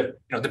way that,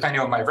 depending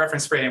on my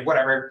reference frame,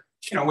 whatever,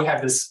 we have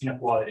this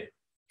inequality.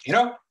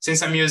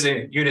 Since I'm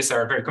using units that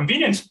are very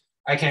convenient,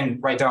 I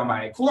can write down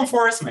my Coulomb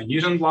force, my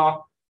Newton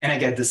law, and I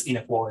get this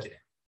inequality.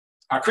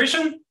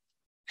 Accretion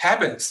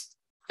happens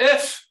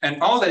if,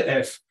 and only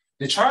if,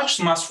 the charge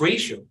to mass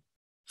ratio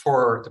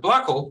for the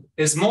black hole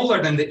is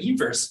smaller than the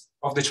inverse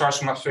of the charge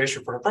to mass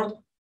ratio for a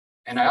proton.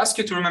 And I ask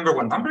you to remember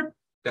one number.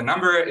 The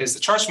number is the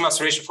charge to mass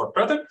ratio for a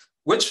proton,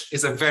 which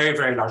is a very,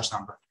 very large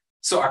number.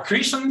 So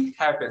accretion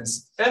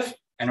happens if,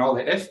 and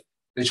only if,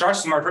 the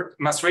charge to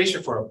mass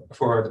ratio for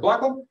the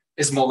black hole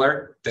is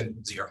smaller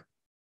than 0.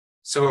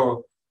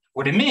 So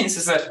what it means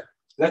is that,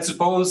 let's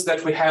suppose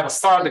that we have a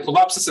star that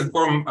collapses and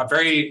forms a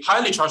very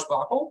highly charged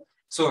black hole.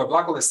 So a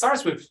black hole that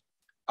starts with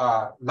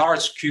a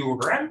large Q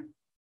over M,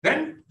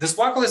 then this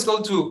black hole is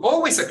going to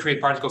always accrete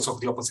particles of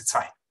the opposite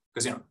sign,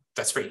 because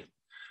that's free.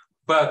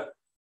 But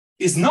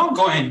it's not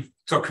going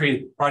to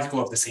accrete particle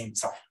of the same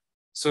sign.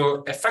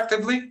 So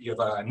effectively, you have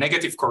a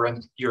negative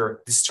current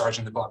you're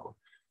discharging the black hole.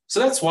 So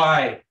that's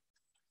why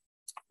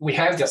we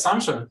have the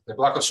assumption that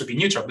black holes should be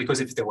neutral, because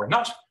if they were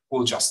not,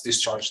 we'll just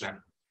discharge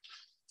them.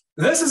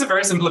 This is a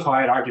very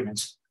simplified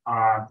argument.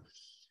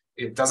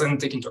 It doesn't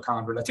take into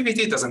account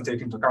relativity. It doesn't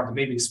take into account that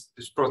maybe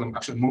this proton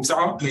actually moves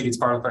out. Maybe it's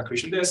part of the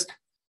accretion disk.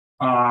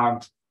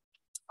 But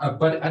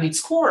at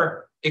its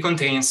core, it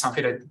contains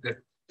something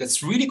that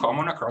that's really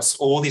common across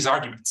all these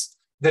arguments.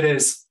 That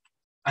is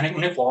an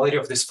inequality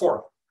of this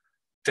form.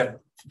 The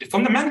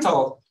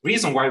fundamental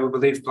reason why we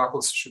believe black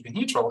holes should be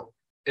neutral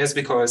is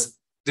because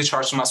the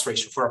charge-to-mass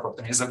ratio for a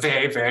proton is a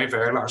very, very,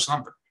 very large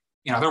number.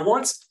 In other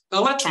words, the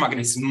electromagnetism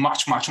is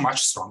much, much,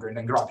 much stronger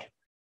than gravity.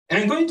 And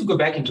I'm going to go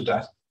back into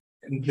that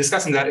and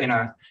discussing that in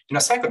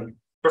a second.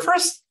 But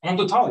first, I want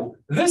to tell you,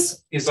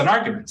 this is an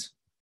argument.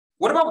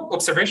 What about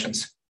observations?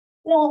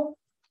 Well,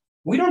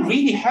 we don't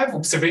really have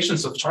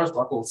observations of charged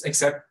black holes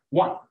except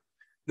one.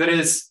 That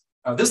is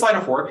this line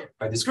of work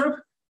by this group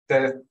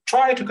that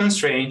tried to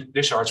constrain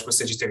the charge for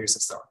Sagittarius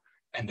star.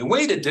 And the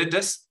way they did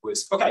this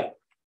was, okay,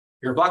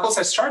 your black hole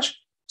has charge,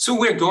 so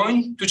we're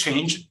going to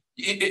change,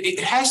 it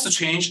has to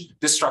change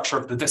the structure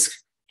of the disk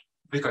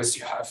because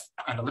you have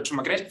an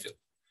electromagnetic field.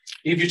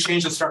 If you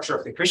change the structure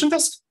of the accretion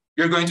disk,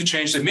 you're going to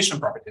change the emission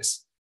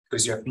properties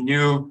because you have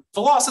new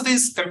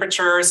velocities,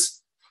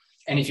 temperatures,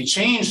 and if you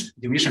change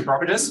the emission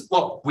properties,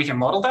 well, we can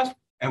model that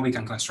and we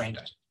can constrain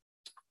that.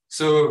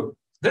 So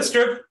this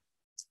group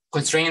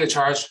constraining the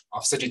charge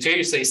of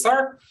Sagittarius A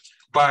star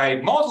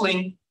by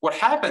modeling what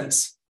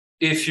happens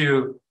if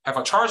you have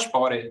a charged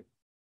body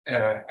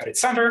at its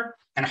center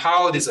and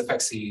how this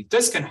affects the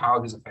disk and how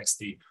this affects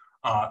the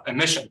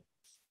emission.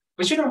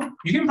 But you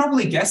can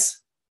probably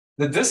guess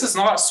that this is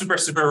not a super,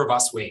 super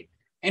robust way.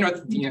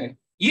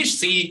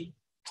 EHC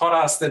taught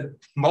us that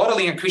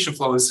modeling accretion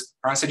flows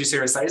around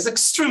Sagittarius is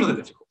extremely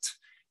difficult.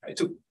 It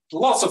took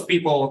lots of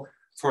people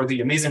for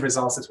the amazing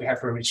results that we have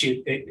from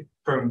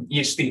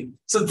EHC.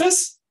 So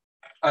this,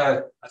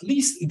 at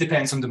least it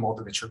depends on the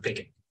model that you're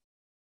picking.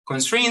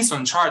 Constraints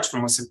on charge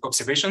from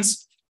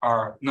observations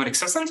are not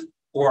existent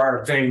or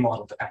are very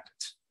model dependent.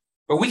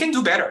 But we can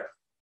do better.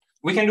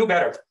 We can do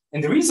better.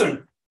 And the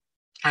reason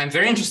I'm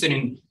very interested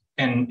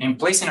in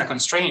placing a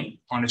constraint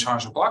on the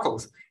charge of black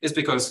holes is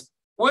because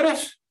what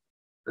if,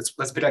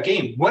 let's bet a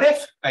game, what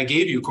if I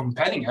gave you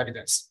compelling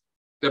evidence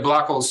that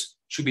black holes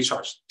should be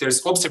charged?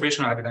 There's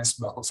observational evidence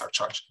black holes are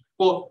charged.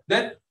 Well,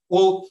 that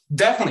will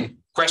definitely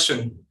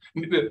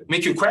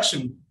make you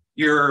question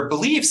your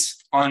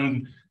beliefs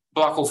on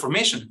black hole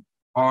formation,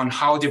 on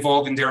how they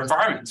evolve in their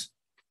environment.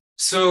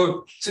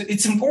 So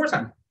it's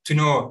important to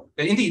know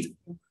that indeed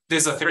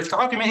there's a theoretical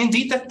argument.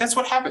 Indeed, that's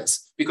what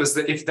happens. Because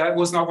if that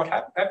was not what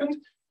happened,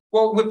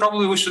 well,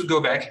 we should go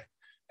back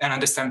and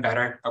understand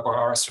better about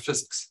our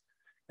astrophysics.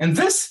 And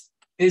this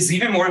is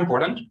even more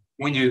important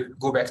when you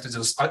go back to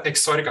those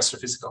exotic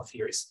astrophysical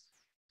theories.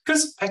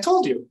 Because I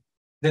told you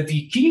that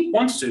the key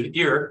quantity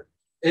here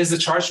is the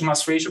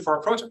charge-to-mass ratio for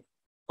a proton.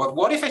 But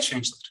what if I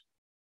change that?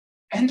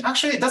 And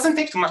actually, it doesn't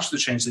take too much to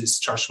change this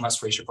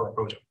charge-to-mass ratio for a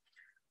proton.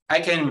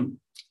 I can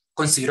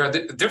consider a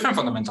different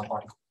fundamental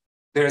particle.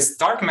 There's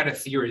dark matter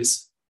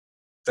theories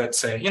that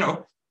say,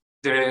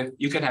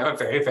 you can have a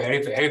very,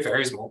 very, very,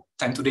 very small,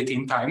 10 to the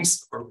 18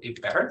 times or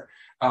even better,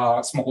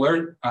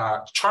 smaller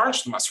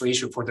charge-to-mass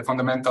ratio for the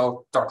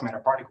fundamental dark matter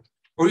particle.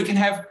 Or you can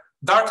have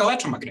dark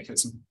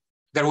electromagnetism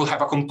that will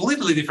have a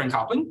completely different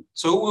coupling.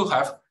 So we'll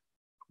have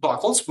black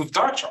holes with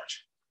dark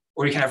charge.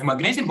 Or you can have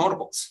magnetic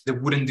monopoles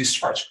that wouldn't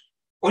discharge.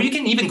 Or you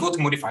can even go to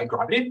modified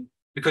gravity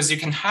because you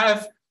can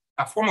have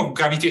a form of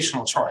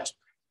gravitational charge.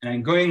 And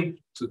I'm going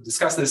to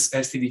discuss this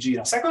STDG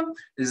in a second.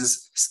 This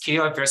is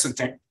scalar versus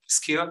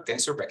scalar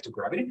tensor vector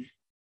gravity,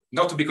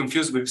 not to be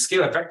confused with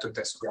scalar vector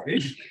tensor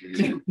gravity,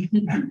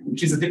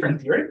 which is a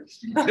different theory.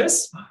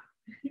 This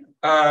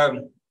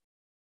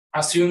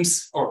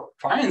assumes or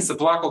finds the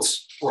black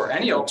holes or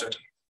any object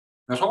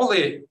not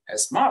only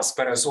has mass,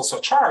 but has also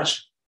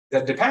charge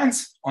that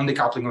depends on the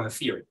coupling of the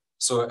theory.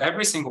 So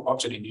every single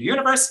object in the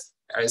universe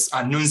has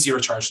a non-zero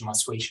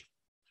charge-to-mass ratio.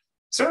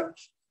 So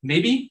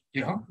maybe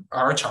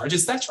our charge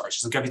is that charge,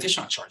 it's a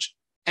gravitational charge.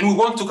 And we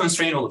want to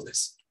constrain all of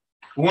this.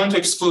 We want to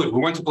exclude, we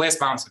want to place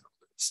bounds on all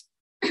of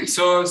this.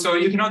 So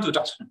you cannot do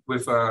that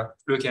with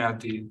looking at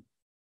the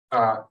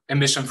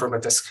emission from a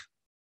disk.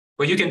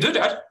 But you can do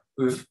that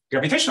with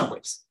gravitational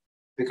waves.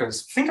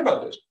 Because think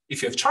about it.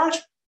 If you have charge,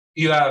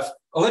 you have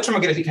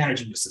electromagnetic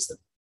energy in your system.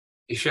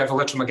 If you have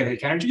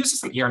electromagnetic energy in your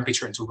system, here I'm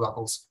picturing two black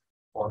holes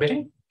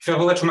orbiting. If you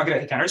have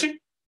electromagnetic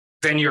energy,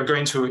 then you're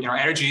going to,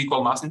 energy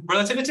equal mass and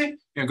relativity.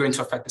 You're going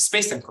to affect the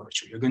space-time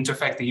curvature. You're going to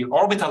affect the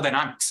orbital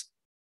dynamics.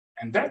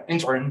 And that, in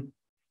turn,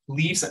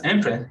 leaves an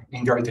imprint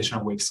in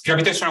gravitational waves.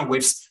 Gravitational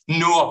waves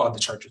know about the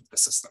charge of the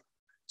system.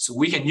 So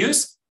we can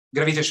use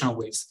gravitational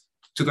waves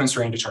to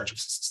constrain the charge of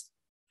the system.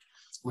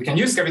 We can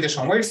use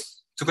gravitational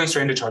waves to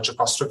constrain the charge of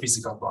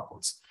astrophysical black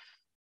holes.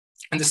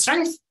 And the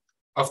strength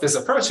of this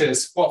approach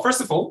is, well,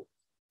 first of all,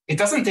 it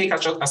doesn't take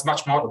as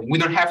much modeling. We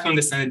don't have to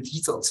understand the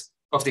details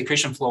of the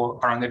accretion flow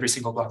around every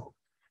single black hole.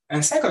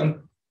 And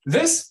second,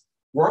 this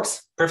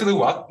works perfectly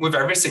well with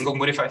every single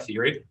modified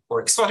theory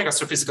or exotic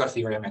astrophysical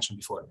theory I mentioned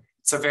before.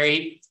 It's a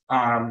very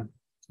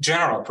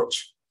general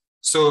approach.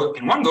 So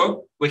in one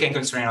go, we can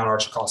constrain a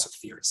large class of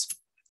theories.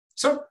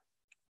 So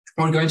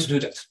we're going to do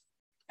that.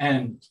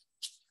 And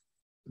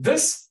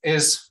this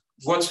is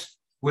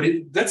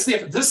this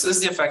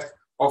is the effect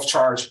of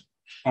charge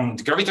on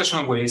the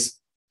gravitational waves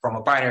from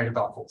a binary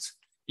black holes.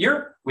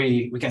 Here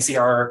we can see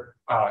our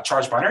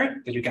charge binary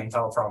that you can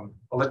tell from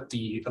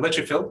the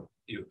electric field.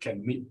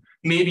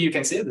 Maybe you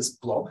can see this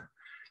blob.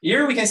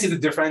 Here we can see the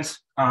different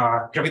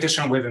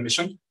gravitational wave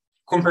emission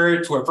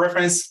compared to a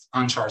reference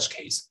uncharged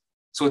case.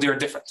 So they're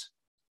different.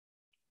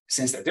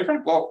 Since they're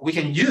different, well, we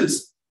can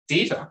use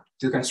data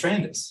to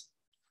constrain this.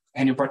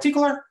 And in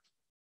particular,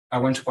 I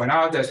want to point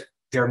out that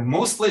they're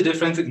mostly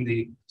different in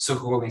the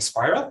so-called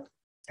inspiral,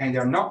 and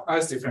they're not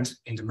as different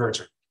in the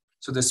merger.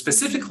 So the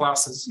specific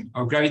classes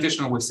of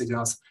gravitational wave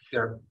signals,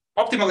 they're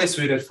optimally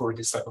suited for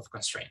this type of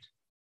constraint.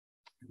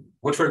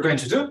 What we're going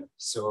to do,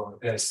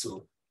 is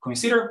to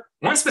consider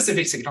one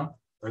specific signal.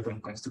 We're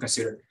going to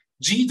consider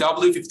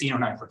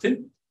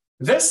GW150914.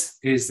 This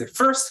is the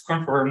first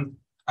confirmed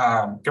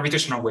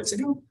gravitational wave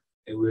signal.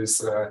 It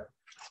was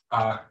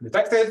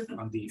detected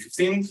on the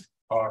 15th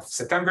of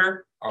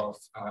September of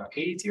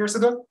 8 years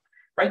ago,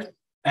 right?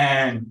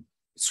 And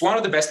it's one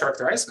of the best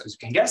characterized, as you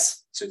can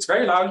guess. So it's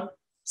very loud,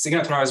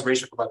 signal to noise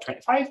ratio of about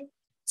 25.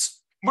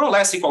 It's more or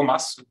less equal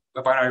mass,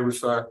 a binary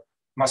with a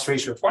mass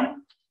ratio of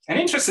 1. And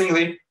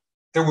interestingly,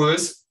 there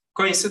was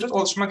coincident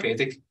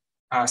electromagnetic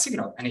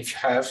signal. And if you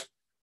have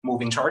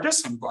moving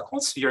charges and black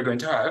holes, you're going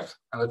to have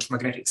an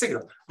electromagnetic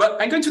signal.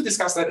 But I'm going to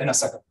discuss that in a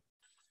second.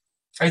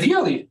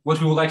 Ideally, what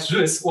we would like to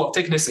do is, well,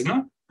 take this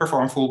signal,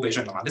 perform full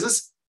Bayesian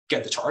analysis,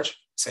 get the charge,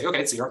 say,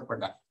 okay, it's 0, we're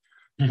done.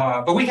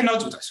 But we cannot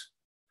do that.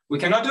 We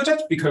cannot do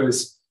that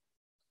because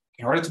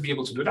in order to be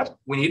able to do that,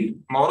 we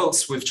need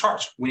models with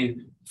charge. We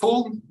need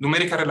full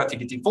numerical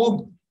relativity,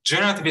 full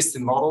general-relativistic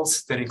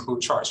models that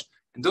include charge.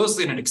 And those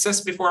didn't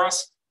exist before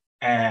us,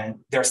 and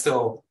they're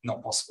still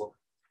not possible.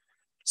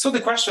 So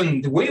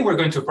the way we're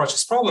going to approach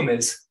this problem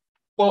is,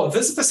 well,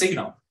 this is the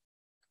signal.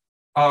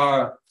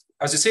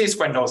 As you say, it's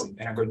quite noisy,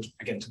 and I'm going to,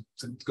 again,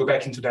 to go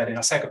back into that in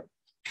a second.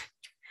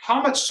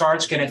 How much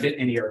charge can I fit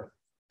in here?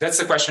 That's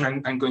the question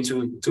I'm going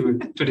to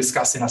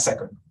discuss in a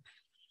second.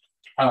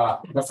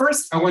 But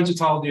first, I want to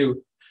tell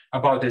you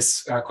about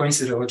this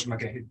coincident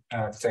electromagnetic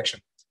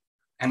detection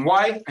and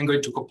why I'm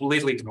going to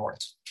completely ignore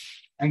it.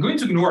 I'm going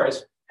to ignore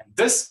it, and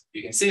this,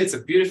 you can see it's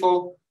a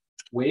beautiful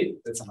wave.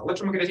 That's an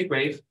electromagnetic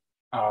wave.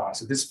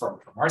 So this is from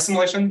our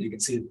simulation. You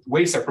can see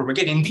waves are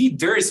propagating. Indeed,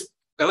 there is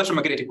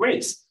electromagnetic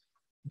waves,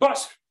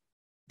 but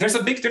there's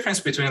a big difference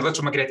between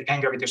electromagnetic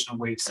and gravitational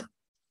waves.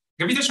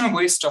 Gravitational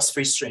waves just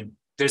free stream.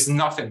 There's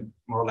nothing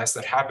more or less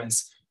that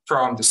happens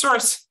from the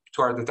source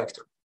to our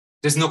detector.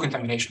 There's no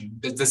contamination.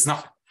 There's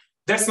nothing.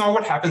 That's not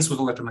what happens with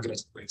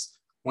electromagnetic waves.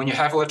 When you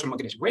have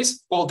electromagnetic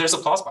waves, well, there's a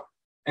plasma.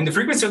 And the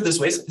frequency of these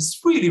waves is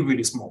really,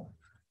 really small.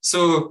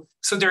 So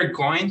they're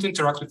going to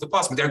interact with the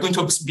plasma. They're going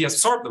to be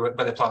absorbed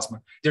by the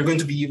plasma. They're going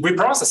to be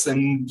reprocessed,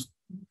 and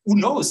who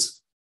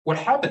knows what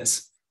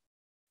happens.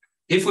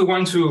 If we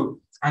want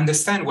to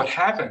understand what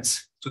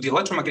happens to the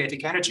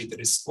electromagnetic energy that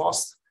is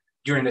lost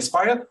during the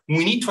spiral,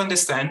 we need to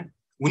understand,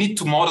 we need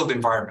to model the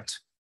environment.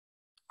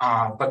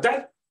 But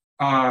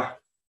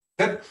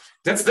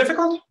that's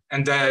difficult,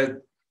 and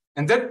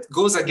that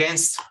goes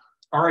against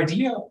our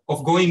idea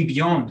of going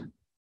beyond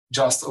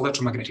just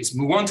electromagnetism.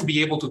 We want to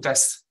be able to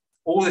test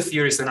all the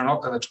theories that are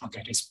not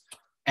electromagnetism.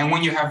 And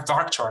when you have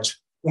dark charge,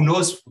 who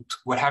knows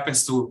what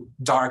happens to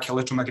dark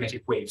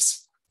electromagnetic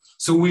waves?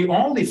 So we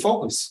only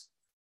focus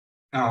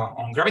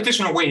on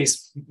gravitational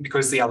waves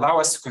because they allow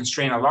us to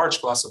constrain a large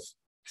class of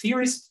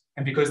theories,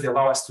 and because they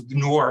allow us to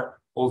ignore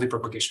all the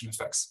propagation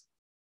effects.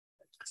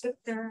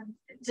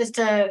 Just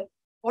a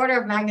order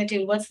of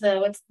magnitude, what's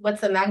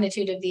the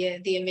magnitude of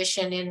the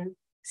emission in,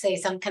 say,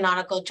 some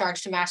canonical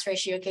charge to mass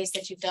ratio case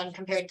that you've done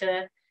compared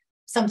to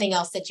something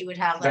else that you would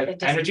have, like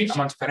the energy,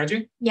 amount of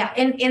energy? Yeah,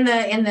 in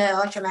the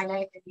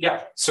electromagnetic.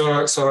 Yeah,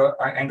 so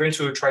I'm going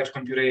to try to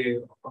compute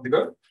it on the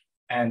go.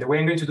 And the way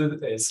I'm going to do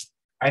that is,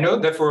 I know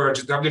that for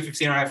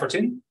W15 and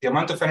I14, the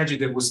amount of energy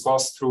that was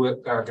lost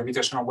through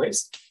gravitational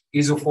waves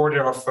is of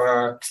order of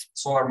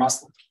solar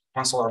mass,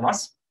 1 solar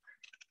mass.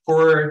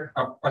 For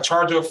a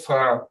charge of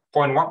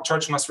 0.1,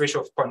 charge to mass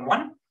ratio of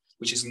 0.1,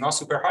 which is not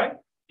super high,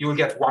 you will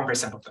get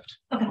 1% of that,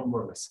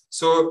 more or less.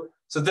 So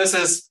this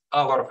is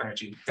a lot of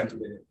energy, 10 to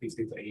the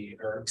 50 to 80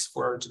 ergs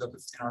for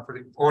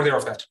the order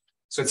of that.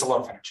 So it's a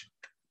lot of energy.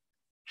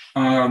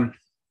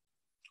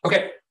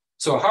 Okay,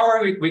 so how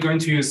are we going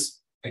to use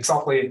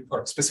exactly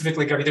or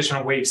specifically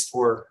gravitational waves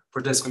for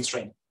this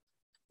constraint?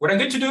 What I'm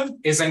going to do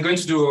is I'm going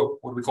to do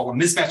what we call a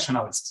mismatch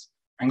analysis.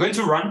 I'm going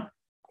to run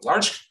a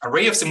large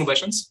array of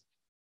simulations.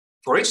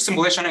 For each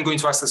simulation, I'm going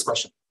to ask this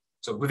question.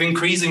 So with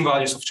increasing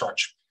values of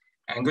charge,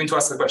 I'm going to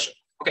ask the question,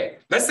 okay,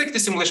 let's take the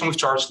simulation with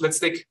charge. Let's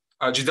take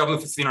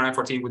GW15 or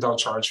I14 without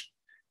charge.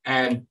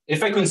 And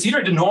if I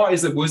consider the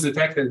noise that was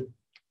detected,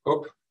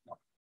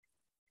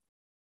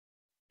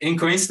 in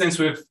coincidence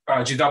with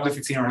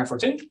GW15 or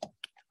I14,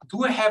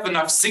 do I have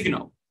enough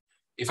signal?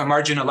 If I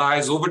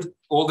marginalize over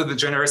all the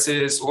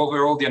degeneracies,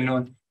 over all the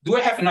unknown, do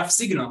I have enough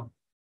signal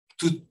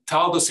to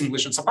tell those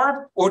simulations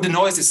apart? Or the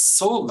noise is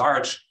so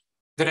large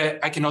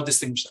that I cannot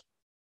distinguish them?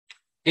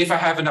 If I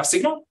have enough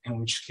signal, in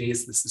which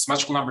case this is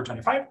magical number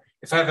 25,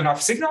 if I have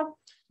enough signal,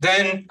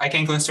 then I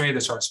can constrain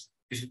the charge.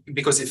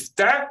 Because if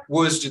that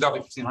was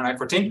GW15 or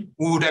I14,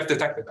 we would have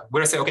detected that.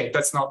 Where I say, okay,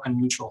 that's not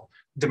unusual.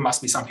 there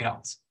must be something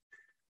else.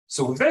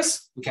 So with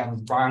this, we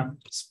can run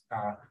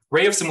an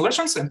array of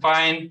simulations and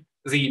find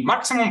the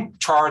maximum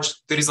charge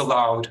that is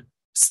allowed,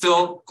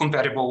 still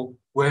compatible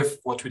with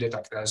what we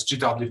detect as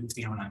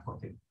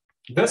GW150914.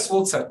 This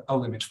will set a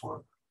limit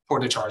for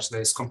the charge that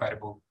is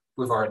compatible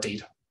with our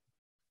data.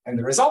 And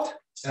the result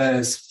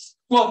is,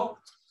 well,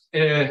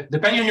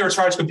 depending on your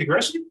charge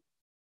configuration,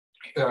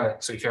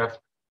 so if you have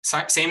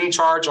same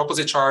charge,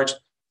 opposite charge,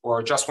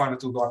 or just one or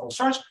two black holes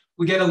charge,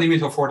 we get a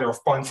limit of order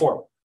of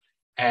 0.4.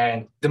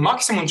 And the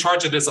maximum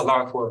charge that is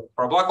allowed for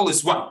a black hole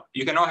is 1.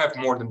 You cannot have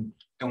more than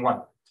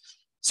 1.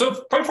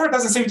 So 0.4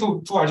 doesn't seem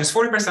too large. It's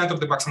 40% of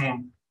the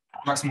maximum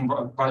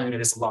value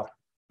that is allowed.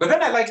 But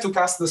then I like to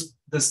cast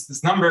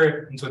this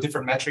number into a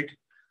different metric.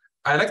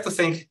 I like to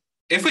think,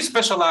 if we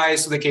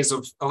specialize to the case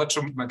of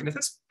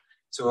electromagnetism,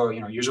 so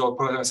usual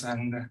protons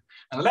and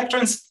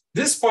electrons,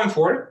 this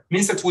 0.4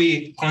 means that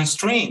we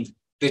constrained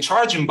the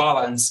charge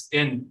imbalance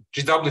in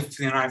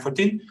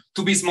GW150914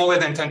 to be smaller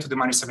than 10 to the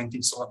minus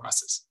 17 solar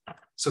masses.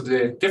 So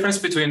the difference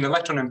between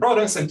electron and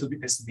protons has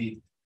to be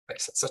like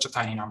such a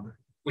tiny number,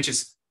 which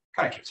is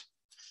kind of cute.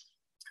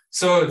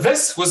 So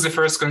this was the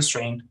first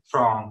constraint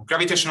from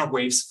gravitational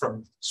waves,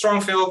 from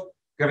strong field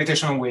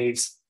gravitational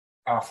waves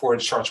for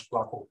the charged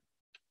black hole.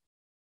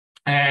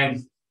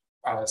 And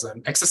as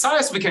an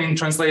exercise, we can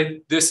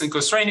translate this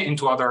constraint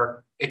into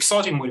other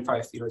exotic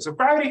modified theories of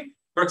gravity.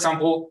 For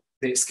example,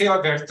 the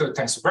scalar vector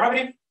tensor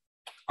gravity,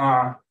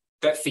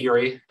 that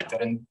theory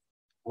that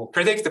will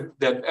predict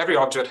that every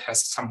object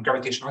has some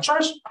gravitational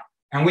charge,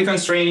 and we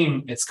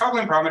constrain its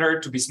coupling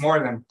parameter to be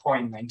smaller than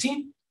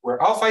 0.19,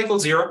 where alpha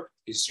equals 0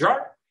 is 0,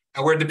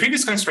 and where the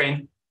previous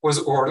constraint was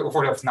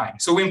order of 9.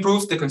 So we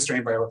improved the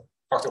constraint by a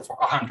factor of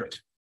 100.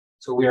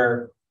 So we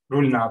are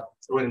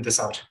ruling this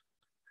out.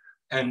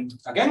 And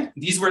again,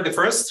 these were the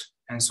first,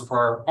 and so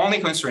far only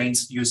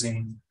constraints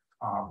using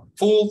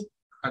full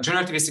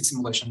general-relativistic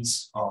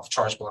simulations of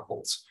charged black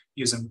holes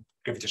using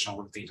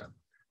gravitational-wave data.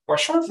 But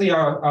shortly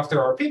after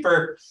our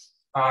paper,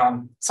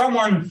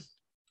 someone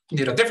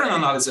did a different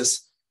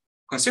analysis,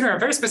 considering a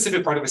very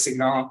specific part of a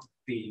signal,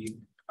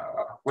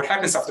 what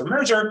happens after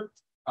merger.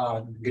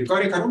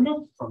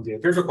 Gabriele from the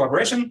Virtual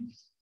collaboration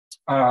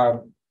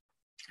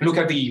look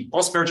at the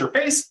post-merger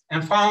phase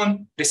and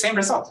found the same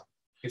result.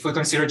 If we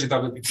consider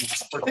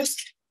GW15 for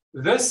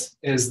this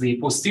is the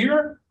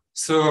posterior,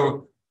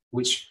 so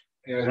which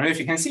I don't know if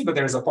you can see, but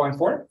there is a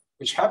 0.4,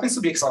 which happens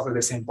to be exactly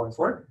the same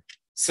 0.4.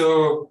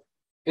 So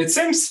it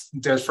seems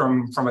that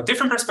from a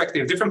different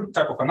perspective, different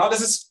type of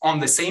analysis on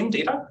the same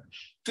data,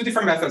 two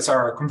different methods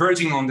are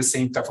converging on the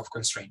same type of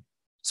constraint.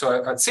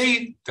 So I'd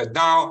say that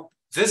now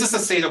this is the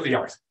state of the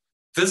art.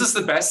 This is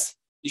the best.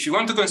 If you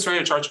want to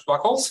constrain a charge of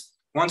black holes,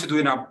 want to do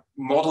it in a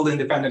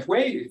model-independent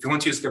way, if you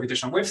want to use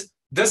gravitational waves,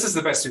 this is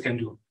the best you can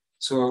do.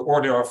 So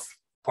order of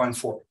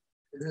 0.4.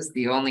 Is this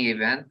the only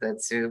event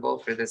that's suitable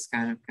for this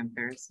kind of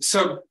comparison?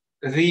 So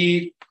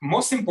the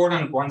most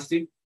important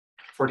quantity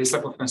for this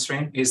type of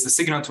constraint is the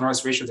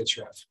signal-to-noise ratio that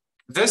you have.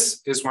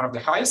 This is one of the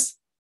highest,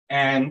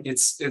 and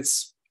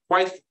it's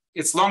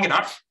long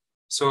enough,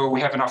 so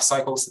we have enough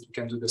cycles that we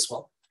can do this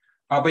well.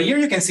 But here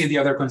you can see the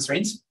other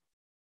constraints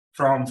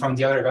from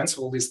the other events,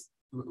 all these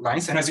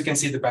lines, and as you can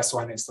see, the best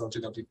one is still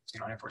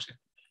GW150914.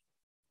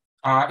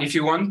 If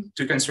you want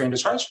to constrain the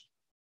charge,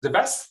 the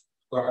best,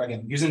 well,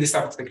 again, using this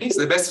type of techniques,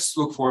 the best is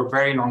to look for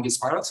very long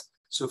spirals,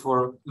 so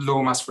for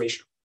low mass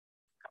ratio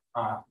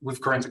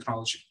with current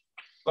technology.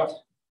 But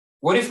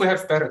what if we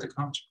have better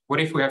technology? What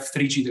if we have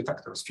 3G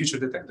detectors, future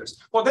detectors?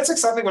 Well, that's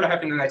exactly what I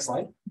have in the next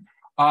slide.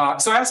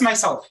 So I asked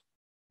myself,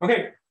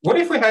 okay, what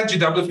if we had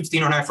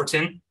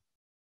GW150914,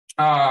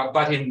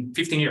 but in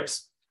 15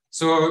 years?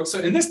 So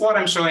in this plot,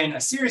 I'm showing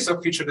a series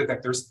of future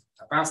detectors: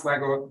 advanced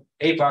LIGO,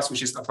 A+,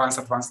 which is advanced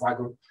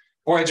LIGO,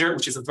 Voyager,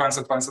 which is advanced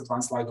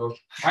LIGO,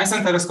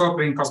 Einstein telescope,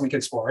 and Cosmic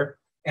Explorer.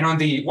 And on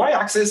the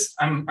y-axis,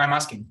 I'm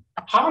asking,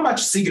 how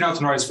much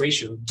signal-to-noise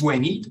ratio do I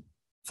need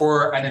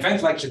for an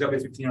event like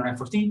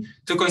GW150914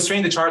 to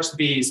constrain the charge to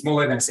be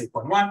smaller than, say,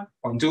 0.1,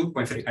 0.2,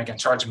 0.3, again,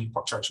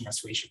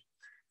 charge-mass ratio.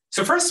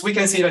 So first, we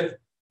can see that,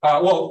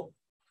 well,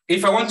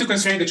 if I want to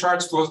constrain the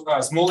charge to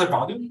a smaller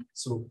value,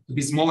 so to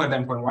be smaller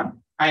than 0.1,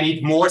 I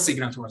need more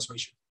signal-to-noise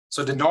ratio.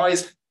 So the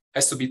noise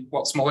has to be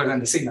smaller than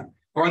the signal.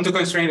 If I want to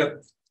constrain a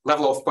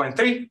level of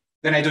 0.3,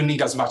 then I don't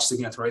need as much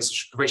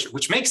signal-to-noise ratio,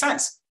 which makes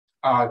sense.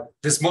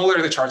 The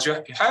smaller the charge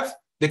you have,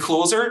 the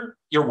closer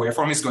your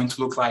waveform is going to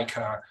look like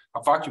a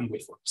vacuum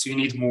waveform. So you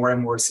need more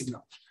and more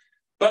signal.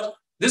 But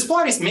this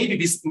plot is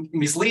maybe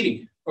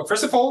misleading. But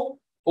first of all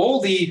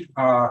the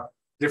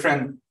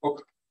different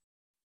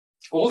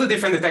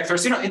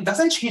detectors, it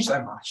doesn't change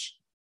that much.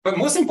 But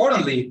most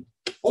importantly,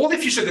 all the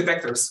future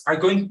detectors are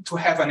going to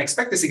have an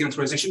expected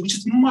signal-to-noise ratio, which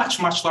is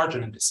much, much larger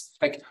than this,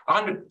 like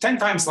 110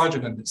 times larger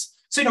than this.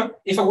 So,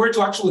 if I were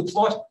to actually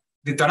plot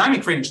the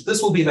dynamic range,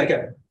 this will be like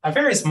a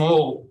very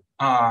small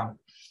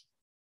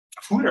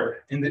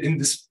footer in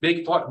this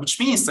big plot, which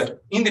means that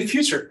in the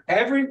future,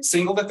 every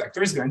single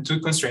detector is going to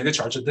constrain the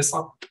charge at this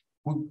level,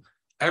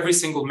 every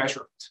single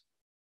measurement.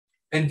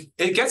 And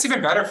it gets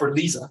even better for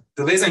LISA,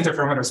 the laser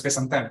interferometer space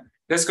antenna.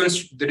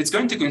 that it's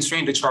going to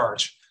constrain the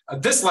charge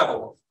at this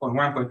level,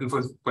 0.1,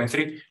 0.2,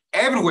 0.3,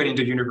 everywhere in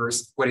the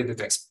universe where it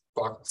detects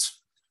black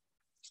holes.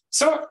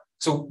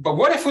 But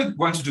what if we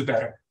want to do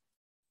better?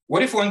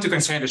 What if we want to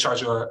constrain the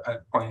charge at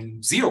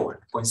 0.01,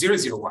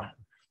 0.001?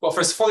 Well,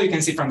 first of all, you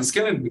can see from the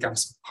scaling it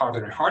becomes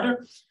harder and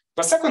harder.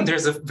 But second,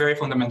 there's a very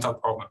fundamental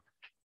problem.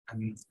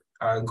 And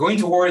going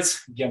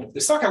towards the end of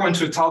this talk, I want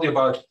to tell you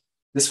about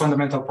this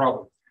fundamental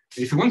problem.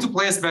 If you want to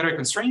place better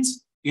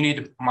constraints, you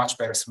need much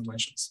better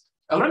simulations.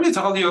 I'll let me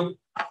tell you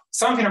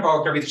something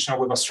about gravitational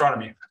wave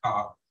astronomy.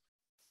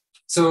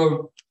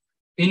 So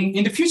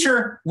in the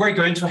future, we're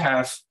going to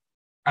have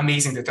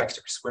amazing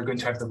detectors. We're going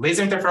to have the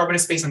laser interferometer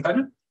space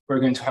antenna. We're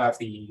going to have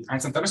the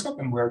Einstein telescope,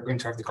 and we're going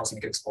to have the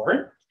cosmic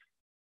explorer.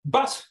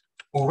 But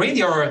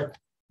already our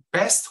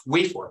best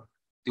waveform,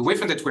 the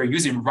waveform that we're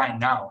using right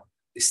now,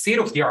 the state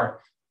of the art,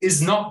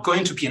 is not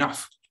going to be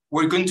enough.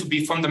 We're going to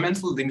be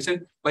fundamentally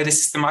limited by the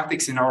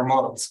systematics in our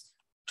models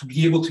to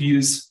be able to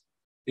use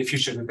the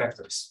future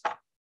detectors.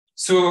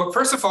 So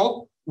first of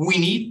all, we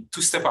need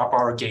to step up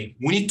our game.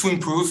 We need to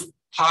improve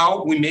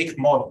how we make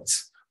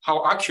models,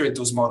 how accurate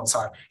those models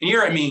are. And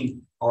here I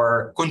mean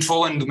our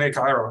control and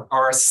numerical error,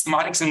 our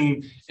systematics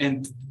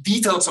and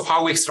details of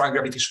how we extract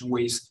gravitational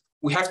waves.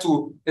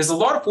 There's a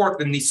lot of work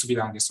that needs to be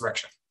done in this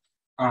direction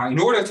in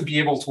order to be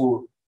able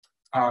to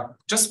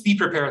just be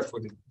prepared for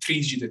the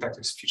 3D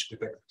detectors, future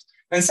detectors.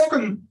 And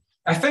second,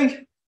 I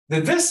think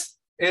that this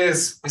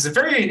is a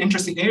very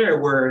interesting area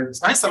where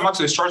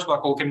Einstein-Maxwell's charge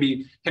black hole can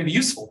be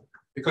useful,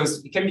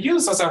 because it can be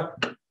used as a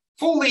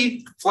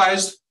fully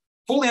fledged,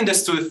 fully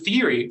understood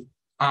theory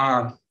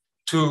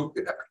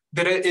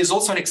that is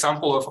also an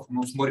example of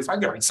modified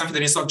gravity, something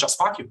that is not just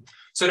vacuum,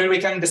 so that we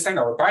can understand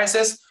our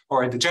biases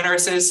or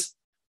degeneracies,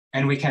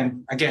 and we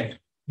can, again,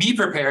 be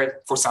prepared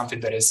for something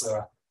that is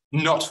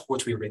not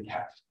what we already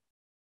have.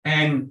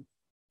 And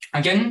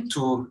again,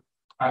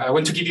 I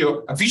want to give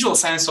you a visual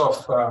sense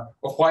of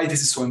why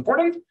this is so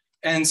important.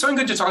 And so I'm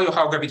going to tell you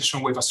how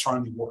gravitational wave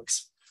astronomy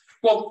works.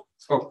 Well,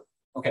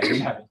 okay, I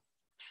didn't have it.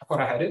 I thought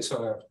I had it,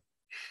 so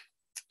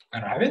I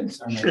don't have it.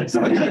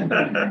 So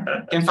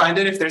I can find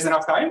it if there's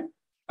enough time.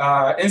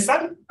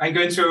 Instead, I'm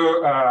going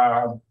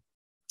to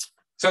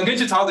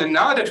tell you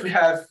now that we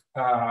have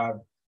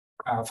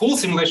full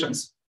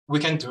simulations, we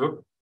can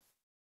do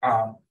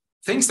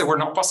things that were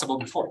not possible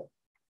before.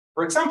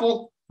 For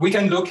example, we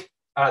can look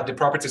at the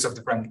properties of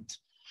the remnant.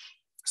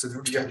 So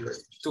we have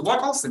two black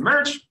holes, they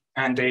merge,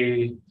 and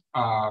they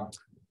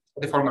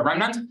form a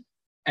remnant.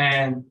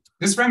 And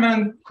this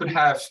remnant could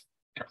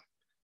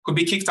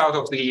be kicked out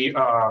of the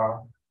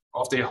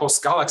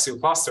host galaxy or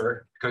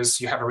cluster because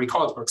you have a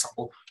recoil, for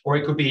example, or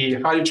it could be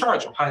highly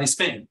charged or highly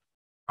spinning.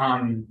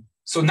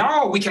 So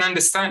now we can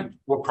understand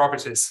what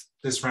properties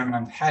this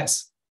remnant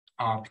has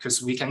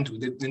because we can do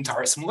the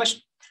entire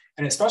simulation.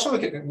 And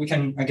especially we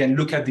can again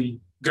look at the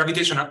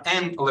gravitational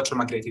and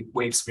electromagnetic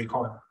waves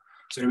recoil.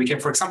 So we can,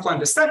 for example,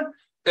 understand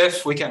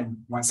if we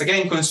can once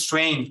again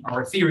constrain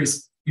our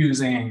theories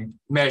using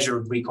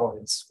measured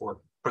recoils or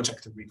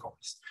projected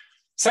recoils.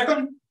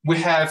 Second,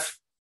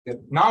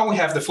 now we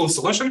have the full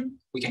solution.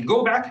 We can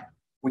go back,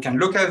 we can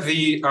look at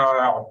the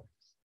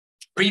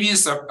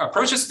previous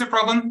approaches to the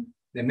problem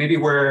that maybe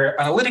were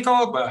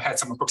analytical but had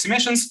some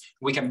approximations.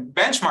 We can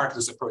benchmark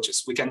those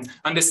approaches. We can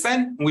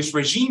understand which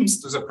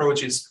regimes those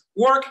approaches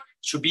work,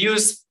 should be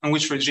used, and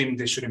which regime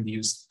they shouldn't be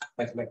used.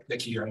 Like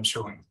here I'm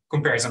showing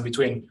comparison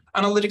between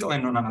analytical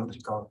and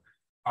non-analytical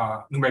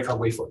numerical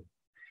waveform.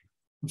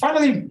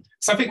 Finally,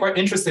 something quite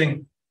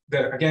interesting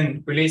that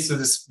again relates to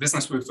this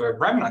business with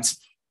remnants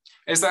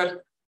is that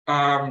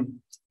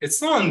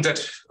it's known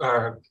that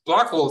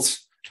black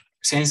holes,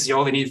 since you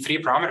only need 3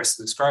 parameters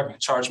to describe it,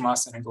 charge,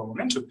 mass, and angular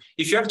momentum,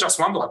 if you have just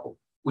one black hole,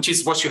 which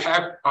is what you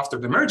have after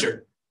the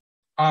merger,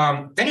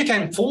 then you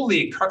can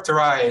fully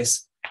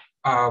characterize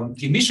the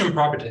emission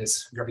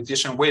properties,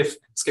 gravitational wave,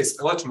 in this case,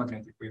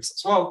 electromagnetic waves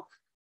as well,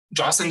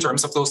 just in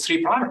terms of those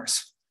 3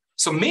 parameters.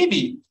 So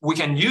maybe we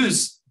can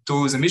use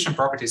those emission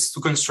properties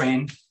to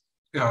constrain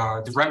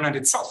the remnant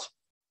itself.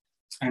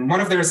 And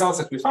one of the results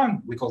that we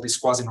found, we call these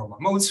quasi-normal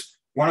modes.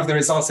 One of the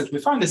results that we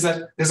found is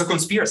that there's a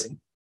conspiracy.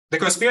 The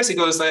conspiracy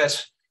goes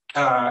that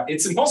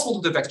it's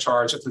impossible to detect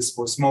charge, at least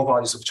for small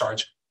values of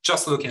charge,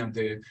 just looking at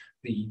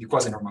the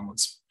quasi-normal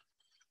modes.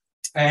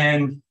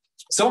 And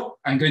so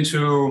I'm going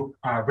to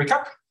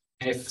recap.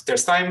 If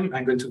there's time,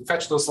 I'm going to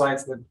fetch those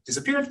slides that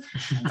disappeared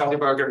and tell you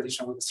about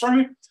gravitational wave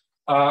astronomy.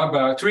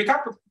 But to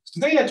recap,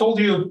 today I told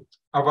you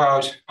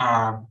about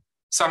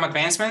some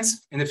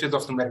advancements in the field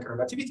of numerical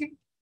relativity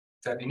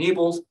that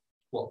enabled,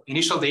 well,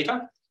 initial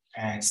data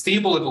and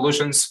stable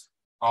evolutions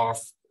of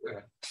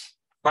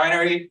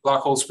binary black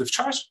holes with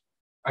charge.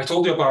 I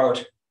told you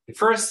about the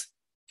first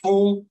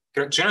full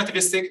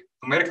general-relativistic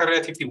numerical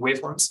relativity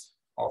waveforms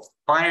of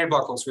binary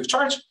black holes with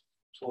charge.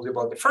 I told you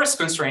about the first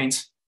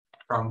constraints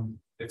from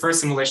the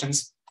first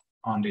simulations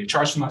on the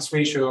charge-to-mass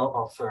ratio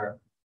of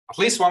at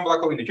least one black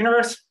hole in the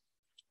universe.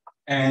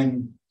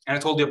 And I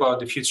told you about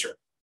the future.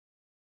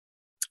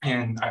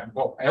 And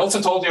I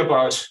also told you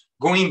about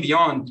going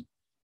beyond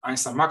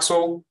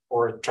Einstein-Maxwell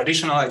or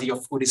traditional idea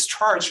of what is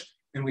charge,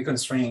 and we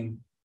constrain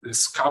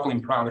this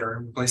coupling parameter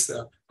and place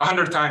a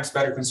 100 times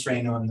better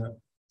constraint on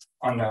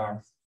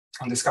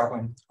this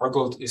coupling. Our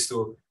goal is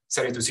to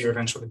set it to 0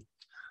 eventually.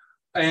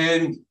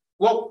 And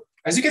well,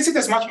 as you can see,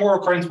 there's much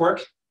more current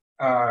work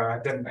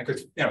than I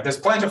could, there's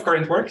plenty of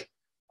current work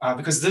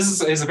because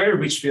this is a very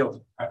rich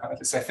field, at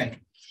least I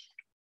think.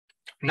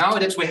 Now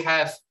that we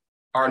have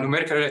our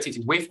numerical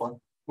relativity waveform,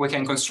 we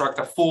can construct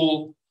a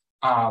full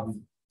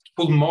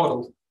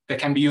model that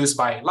can be used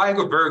by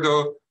LIGO,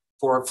 Virgo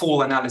for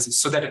full analysis,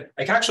 so that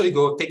I can actually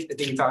go take the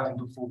data and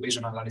do full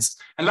Bayesian analysis.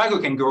 And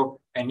LIGO can go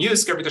and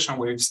use gravitational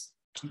waves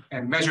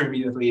and measure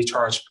immediately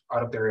charge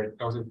out of their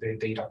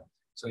data.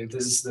 So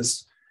this is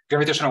this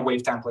gravitational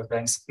wave template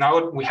banks.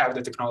 Now we have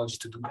the technology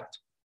to do that.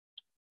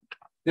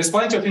 There's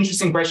plenty of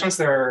interesting questions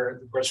that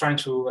we're trying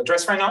to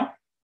address right now.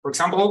 For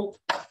example,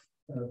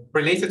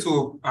 related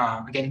to,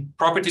 again,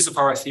 properties of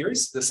our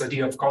theories, this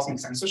idea of cosmic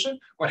censorship.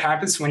 What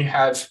happens when you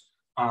have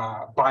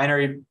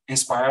binary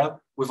inspiral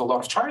with a lot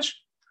of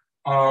charge?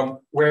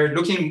 We're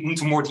looking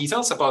into more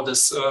details about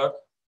this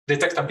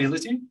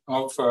detectability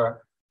of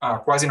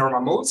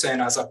quasi-normal modes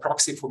and as a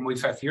proxy for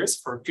modified theories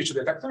for future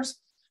detectors.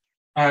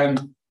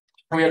 And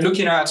we are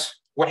looking at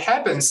what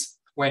happens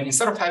when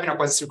instead of having a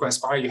quasi-circular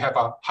inspiral, you have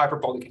a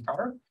hyperbolic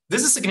encounter.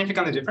 This is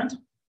significantly different.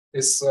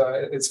 It's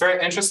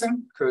very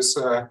interesting because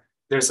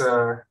there's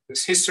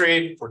this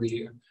history for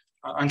the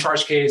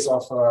uncharged case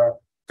of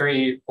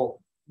very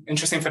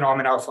interesting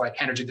phenomena of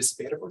like energy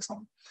dissipated, for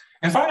example.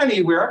 And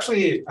finally, we're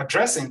actually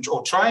addressing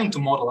or trying to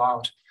model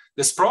out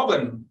this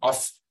problem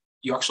of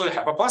you actually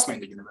have a plasma in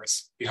the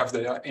universe. You have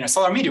in a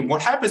solar medium.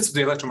 What happens to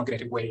the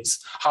electromagnetic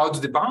waves? How do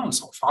they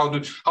bounce off? How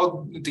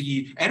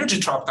the energy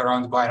trapped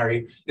around the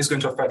binary is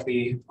going to affect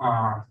the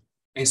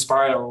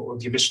inspiral or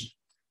the emission?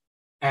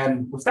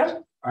 And with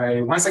that,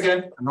 I once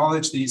again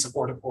acknowledge the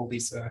support of all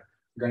these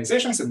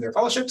organizations and their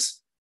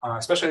fellowships,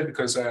 especially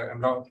because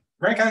I'm not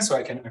American, so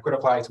I could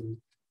apply to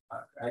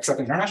accept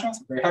international.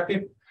 I'm very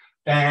happy.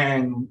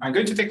 And I'm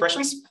going to take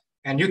questions.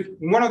 And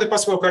one of the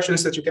possible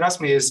questions that you can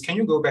ask me is, can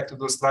you go back to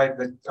those slides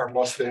that are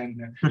lost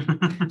in?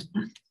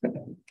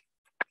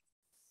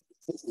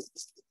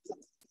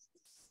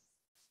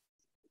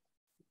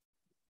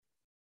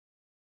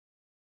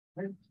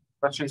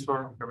 Questions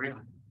for Gabriele?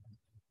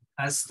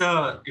 Has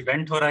the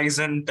Event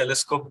Horizon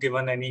telescope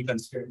given any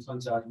constraints on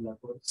charge black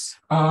holes?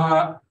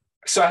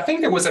 So I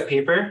think there was a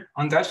paper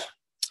on that.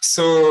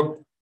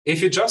 So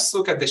if you just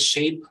look at the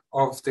shape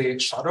of the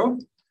shadow,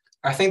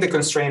 I think the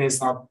constraint is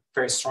not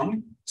very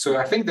strong. So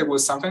I think there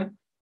was something,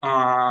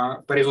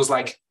 but it was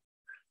like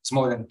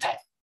smaller than 10,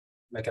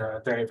 like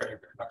a very, very,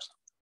 very large.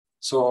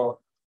 So,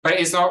 but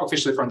it's not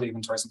officially from the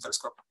Event Horizon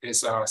telescope.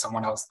 It's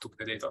someone else took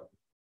the data.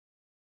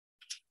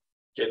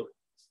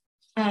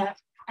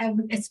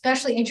 I'm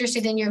especially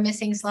interested in your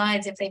missing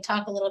slides if they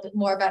talk a little bit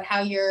more about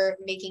how you're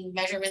making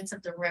measurements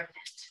of the remnant.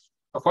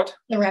 Of what?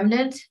 The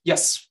remnant?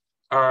 Yes.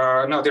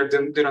 No,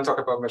 they don't talk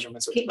about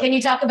measurements. Can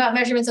you talk about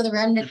measurements of the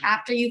remnant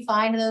after you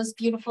find those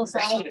beautiful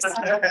slides?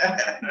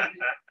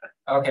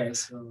 Okay,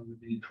 so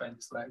let me find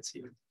the slides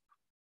here.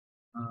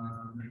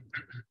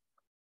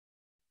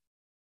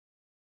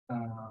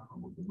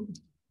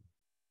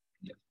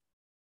 Yeah.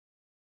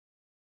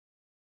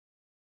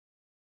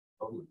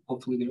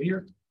 Hopefully they're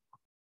here.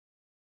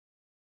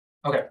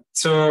 Okay,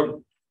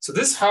 so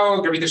this is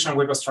how gravitational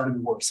wave astronomy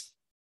works.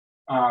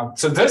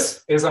 So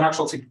this is an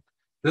actual signal.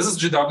 This is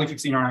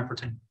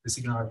GW150914, the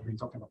signal I've been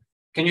talking about.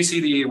 Can you see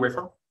the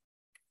waveform?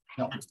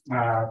 No.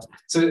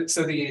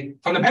 So the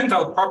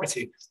fundamental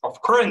property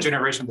of current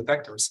generation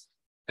detectors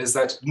is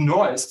that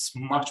noise is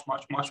much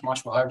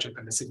larger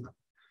than the signal.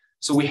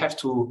 So we have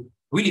to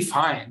really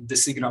find the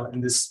signal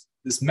in this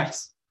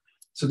mess.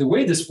 So the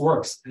way this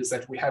works is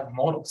that we have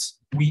models.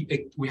 We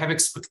have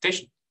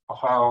expectation of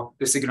how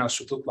the signal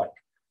should look like.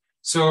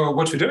 So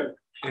what we do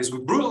is we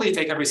brutally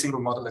take every single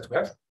model that we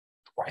have,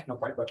 not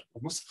quite, but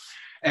almost,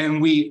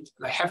 and we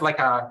have like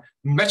a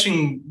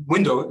matching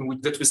window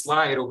that we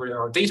slide over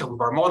our data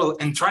with our model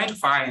and trying to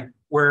find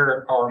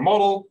where our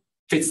model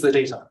fits the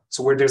data,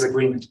 so where there's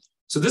agreement.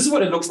 So this is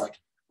what it looks like.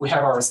 We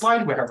have our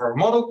slide, we have our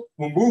model,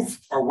 we move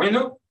our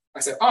window,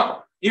 I say,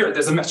 here,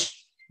 there's a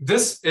match.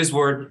 This is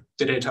where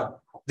the data,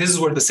 this is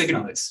where the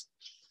signal is.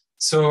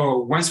 So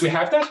once we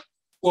have that,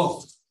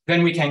 well,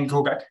 then we can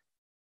go back.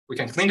 We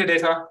can clean the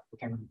data, we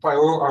can apply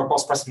all our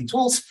post-processing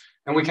tools,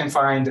 and we can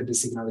find that the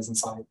signal is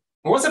inside.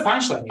 And what's the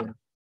punchline here?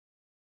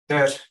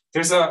 That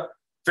there's a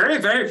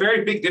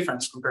very big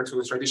difference compared to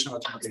a traditional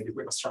electromagnetic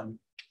wave astronomy.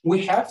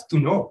 We have to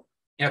know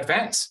in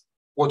advance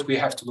what we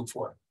have to look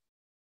for.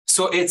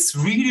 So it's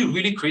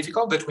really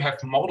critical that we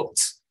have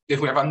models, that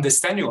we have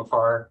understanding of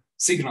our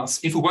signals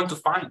if we want to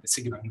find the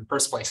signal in the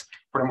first place,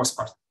 for the most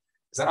part.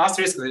 There's an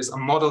asterisk, there's a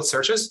model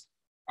searches,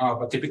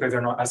 but typically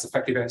they're not as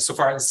effective as so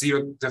far as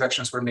 0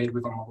 detections were made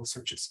with our model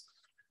searches.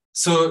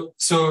 So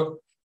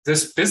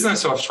this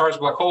business of charged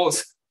black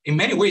holes in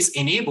many ways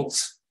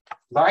enables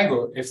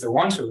LIGO, if they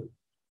want to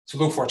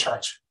look for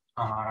charge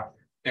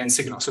and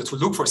signals. So to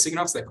look for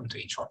signals that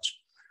contain charge.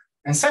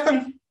 And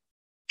second,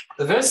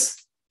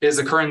 This is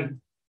the current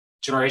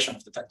generation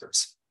of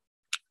detectors.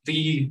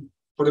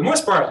 For the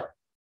most part,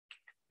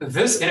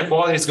 this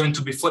inequality is going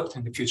to be flipped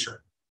in the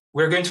future.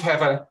 We're going to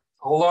have a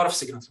lot of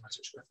signal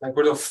optimization, like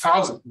we're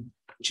 1,000,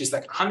 which is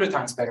like 100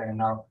 times better than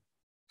now.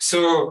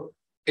 So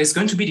it's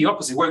going to be the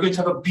opposite. We're going to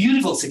have a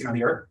beautiful signal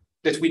here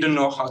that we don't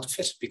know how to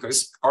fit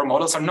because our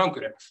models are not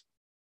good enough.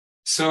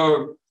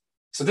 So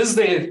this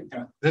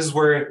is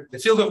where the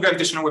field of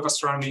gravitational-wave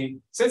astronomy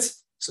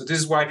sits. So this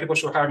is why people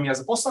should hire me as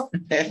a postdoc.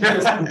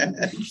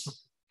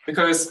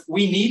 Because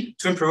we need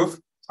to improve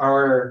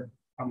our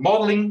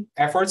modeling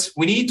efforts.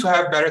 We need to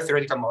have better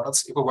theoretical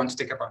models if we want to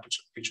take advantage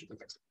of future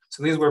detectors.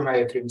 So these were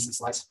my 3 recent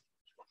slides.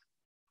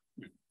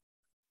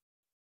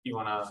 You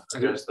want to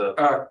address the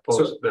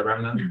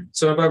remnant?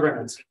 So about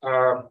remnants.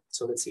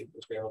 So let's see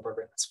what we have about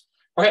remnants.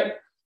 Okay,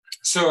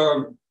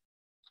 so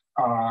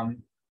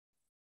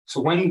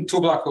when 2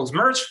 black holes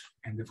merge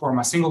and they form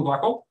a single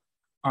black hole,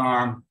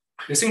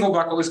 the single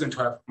black hole is going to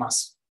have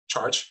mass,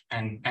 charge,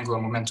 and angular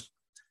momentum.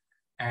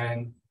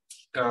 And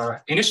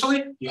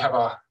initially, you have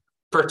a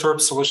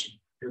perturbed solution.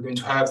 You're going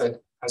to have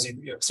that as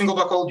you have a single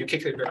black hole, you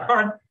kick it very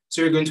hard.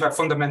 So you're going to have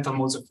fundamental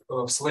modes of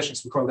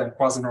oscillations. We call them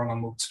quasi-normal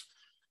modes.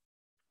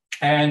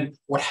 And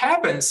what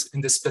happens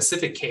in this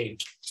specific case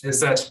is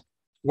that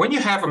when you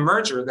have a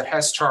merger that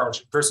has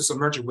charge versus a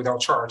merger without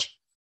charge,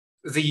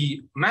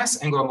 the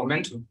mass, angular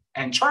momentum,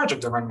 and charge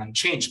of the remnant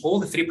change. All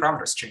the 3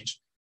 parameters change.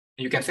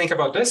 And you can think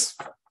about this.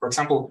 For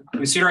example,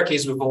 consider a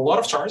case with a lot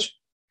of charge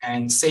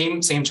and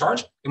same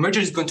charge. The merger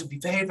is going to be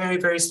very, very,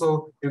 very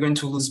slow. You're going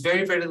to lose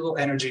very, very little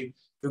energy.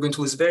 You're going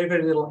to lose very,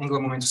 very little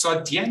angular momentum. So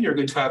at the end, you're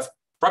going to have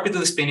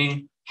rapidly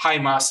spinning, high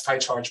mass, high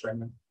charge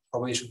remnant.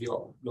 Probably should be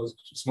all those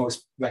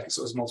most like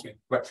so most maybe.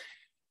 But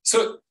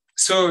so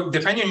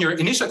depending on your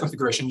initial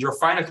configuration, your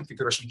final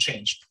configuration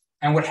change.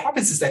 And what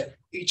happens is that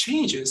it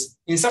changes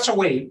in such a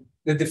way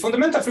that the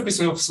fundamental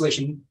frequency of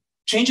oscillation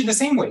change in the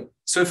same way.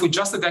 So if we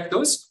just detect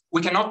those,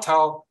 we cannot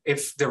tell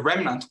if the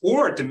remnant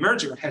or the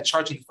merger had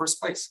charge in the first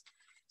place.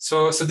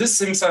 So this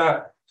seems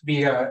to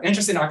be an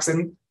interesting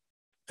accident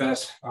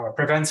that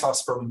prevents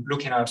us from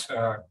looking at,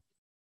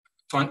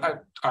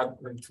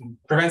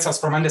 prevents us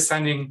from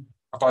understanding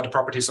about the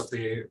properties of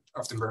the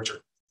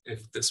merger,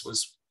 if this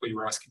was what you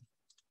were asking.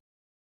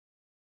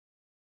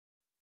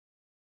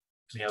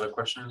 Any other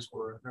questions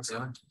for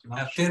Gabriele?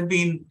 Have there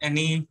been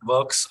any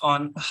works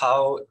on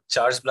how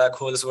charged black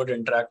holes would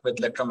interact with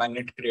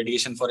electromagnetic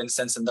radiation, for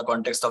instance, in the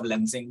context of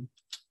lensing?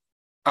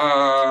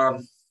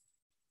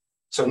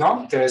 So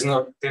no, there's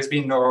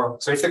been no.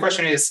 So if the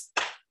question is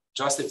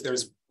just if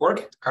there's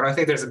work, I don't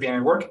think there's been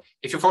any work.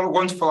 If you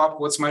want to follow up,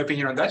 what's my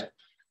opinion on that?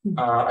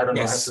 I don't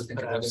know. Yes, I have to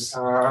think about it.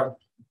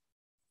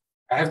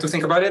 I have to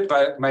think about it,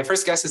 but my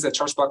first guess is that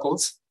charged black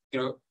holes,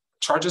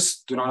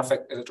 charges do not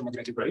affect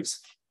electromagnetic waves.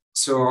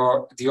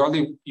 So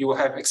you will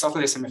have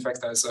exactly the same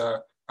effect as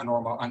a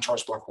normal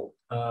uncharged black hole.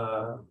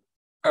 The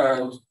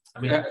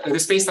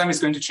space-time is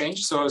going to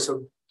change, so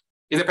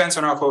it depends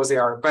on how close they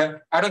are.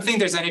 But I don't think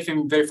there's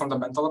anything very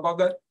fundamental about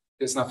that.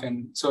 There's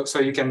nothing. So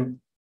you can,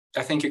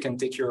 I think you can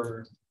take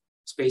your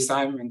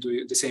space-time and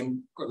do the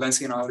same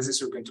lensing analysis.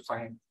 You're going to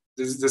find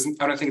I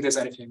don't think there's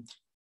anything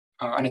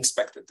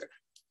unexpected there.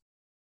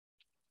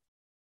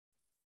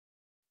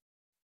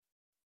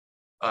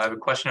 I have a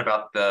question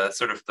about the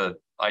sort of the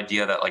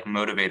idea that like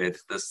motivated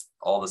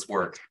all this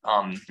work.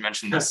 You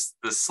mentioned this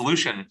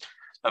solution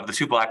of the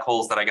 2 black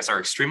holes that I guess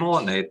are extremal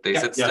and they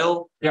sit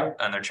still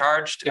and they're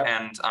charged.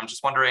 And I'm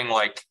just wondering,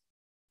 like,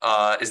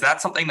 is that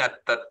something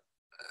that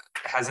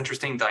has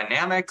interesting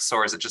dynamics,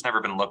 or has it just never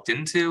been looked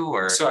into?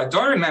 Or so I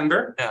don't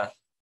remember. Yeah.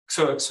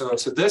 So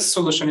this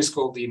solution is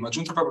called the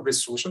Magenta probability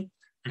solution,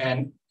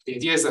 and the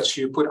idea is that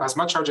you put as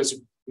much charge as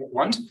you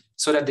want,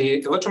 so that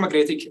the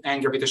electromagnetic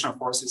and gravitational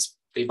forces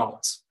they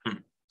balance.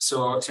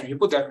 So you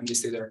put that and they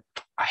stay there.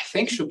 I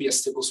think should be a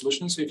stable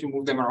solution. So if you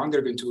move them around,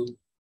 they're going to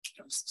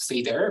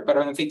stay there. But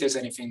I don't think there's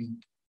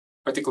anything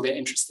particularly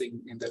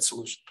interesting in that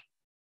solution.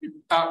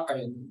 I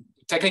mean,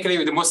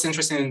 technically, the most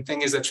interesting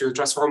thing is that you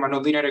transform a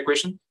nonlinear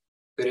equation,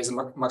 that is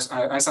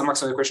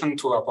Einstein-Maxwell equation,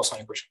 to a Poisson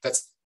equation.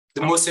 That's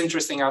the most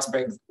interesting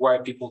aspect why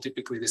people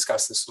typically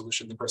discuss this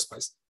solution in the first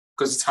place,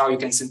 because it's how you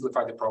can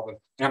simplify the problem,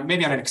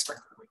 maybe on an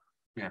unexpected way.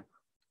 Yeah,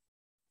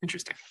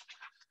 interesting.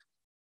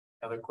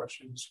 Other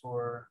questions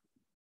for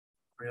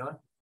Gabriele?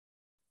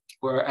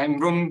 Well, I'm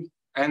room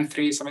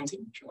N317.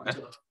 If you want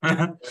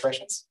to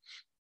questions.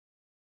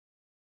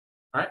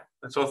 All right,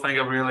 that's all. Thank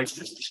you, Gabriele.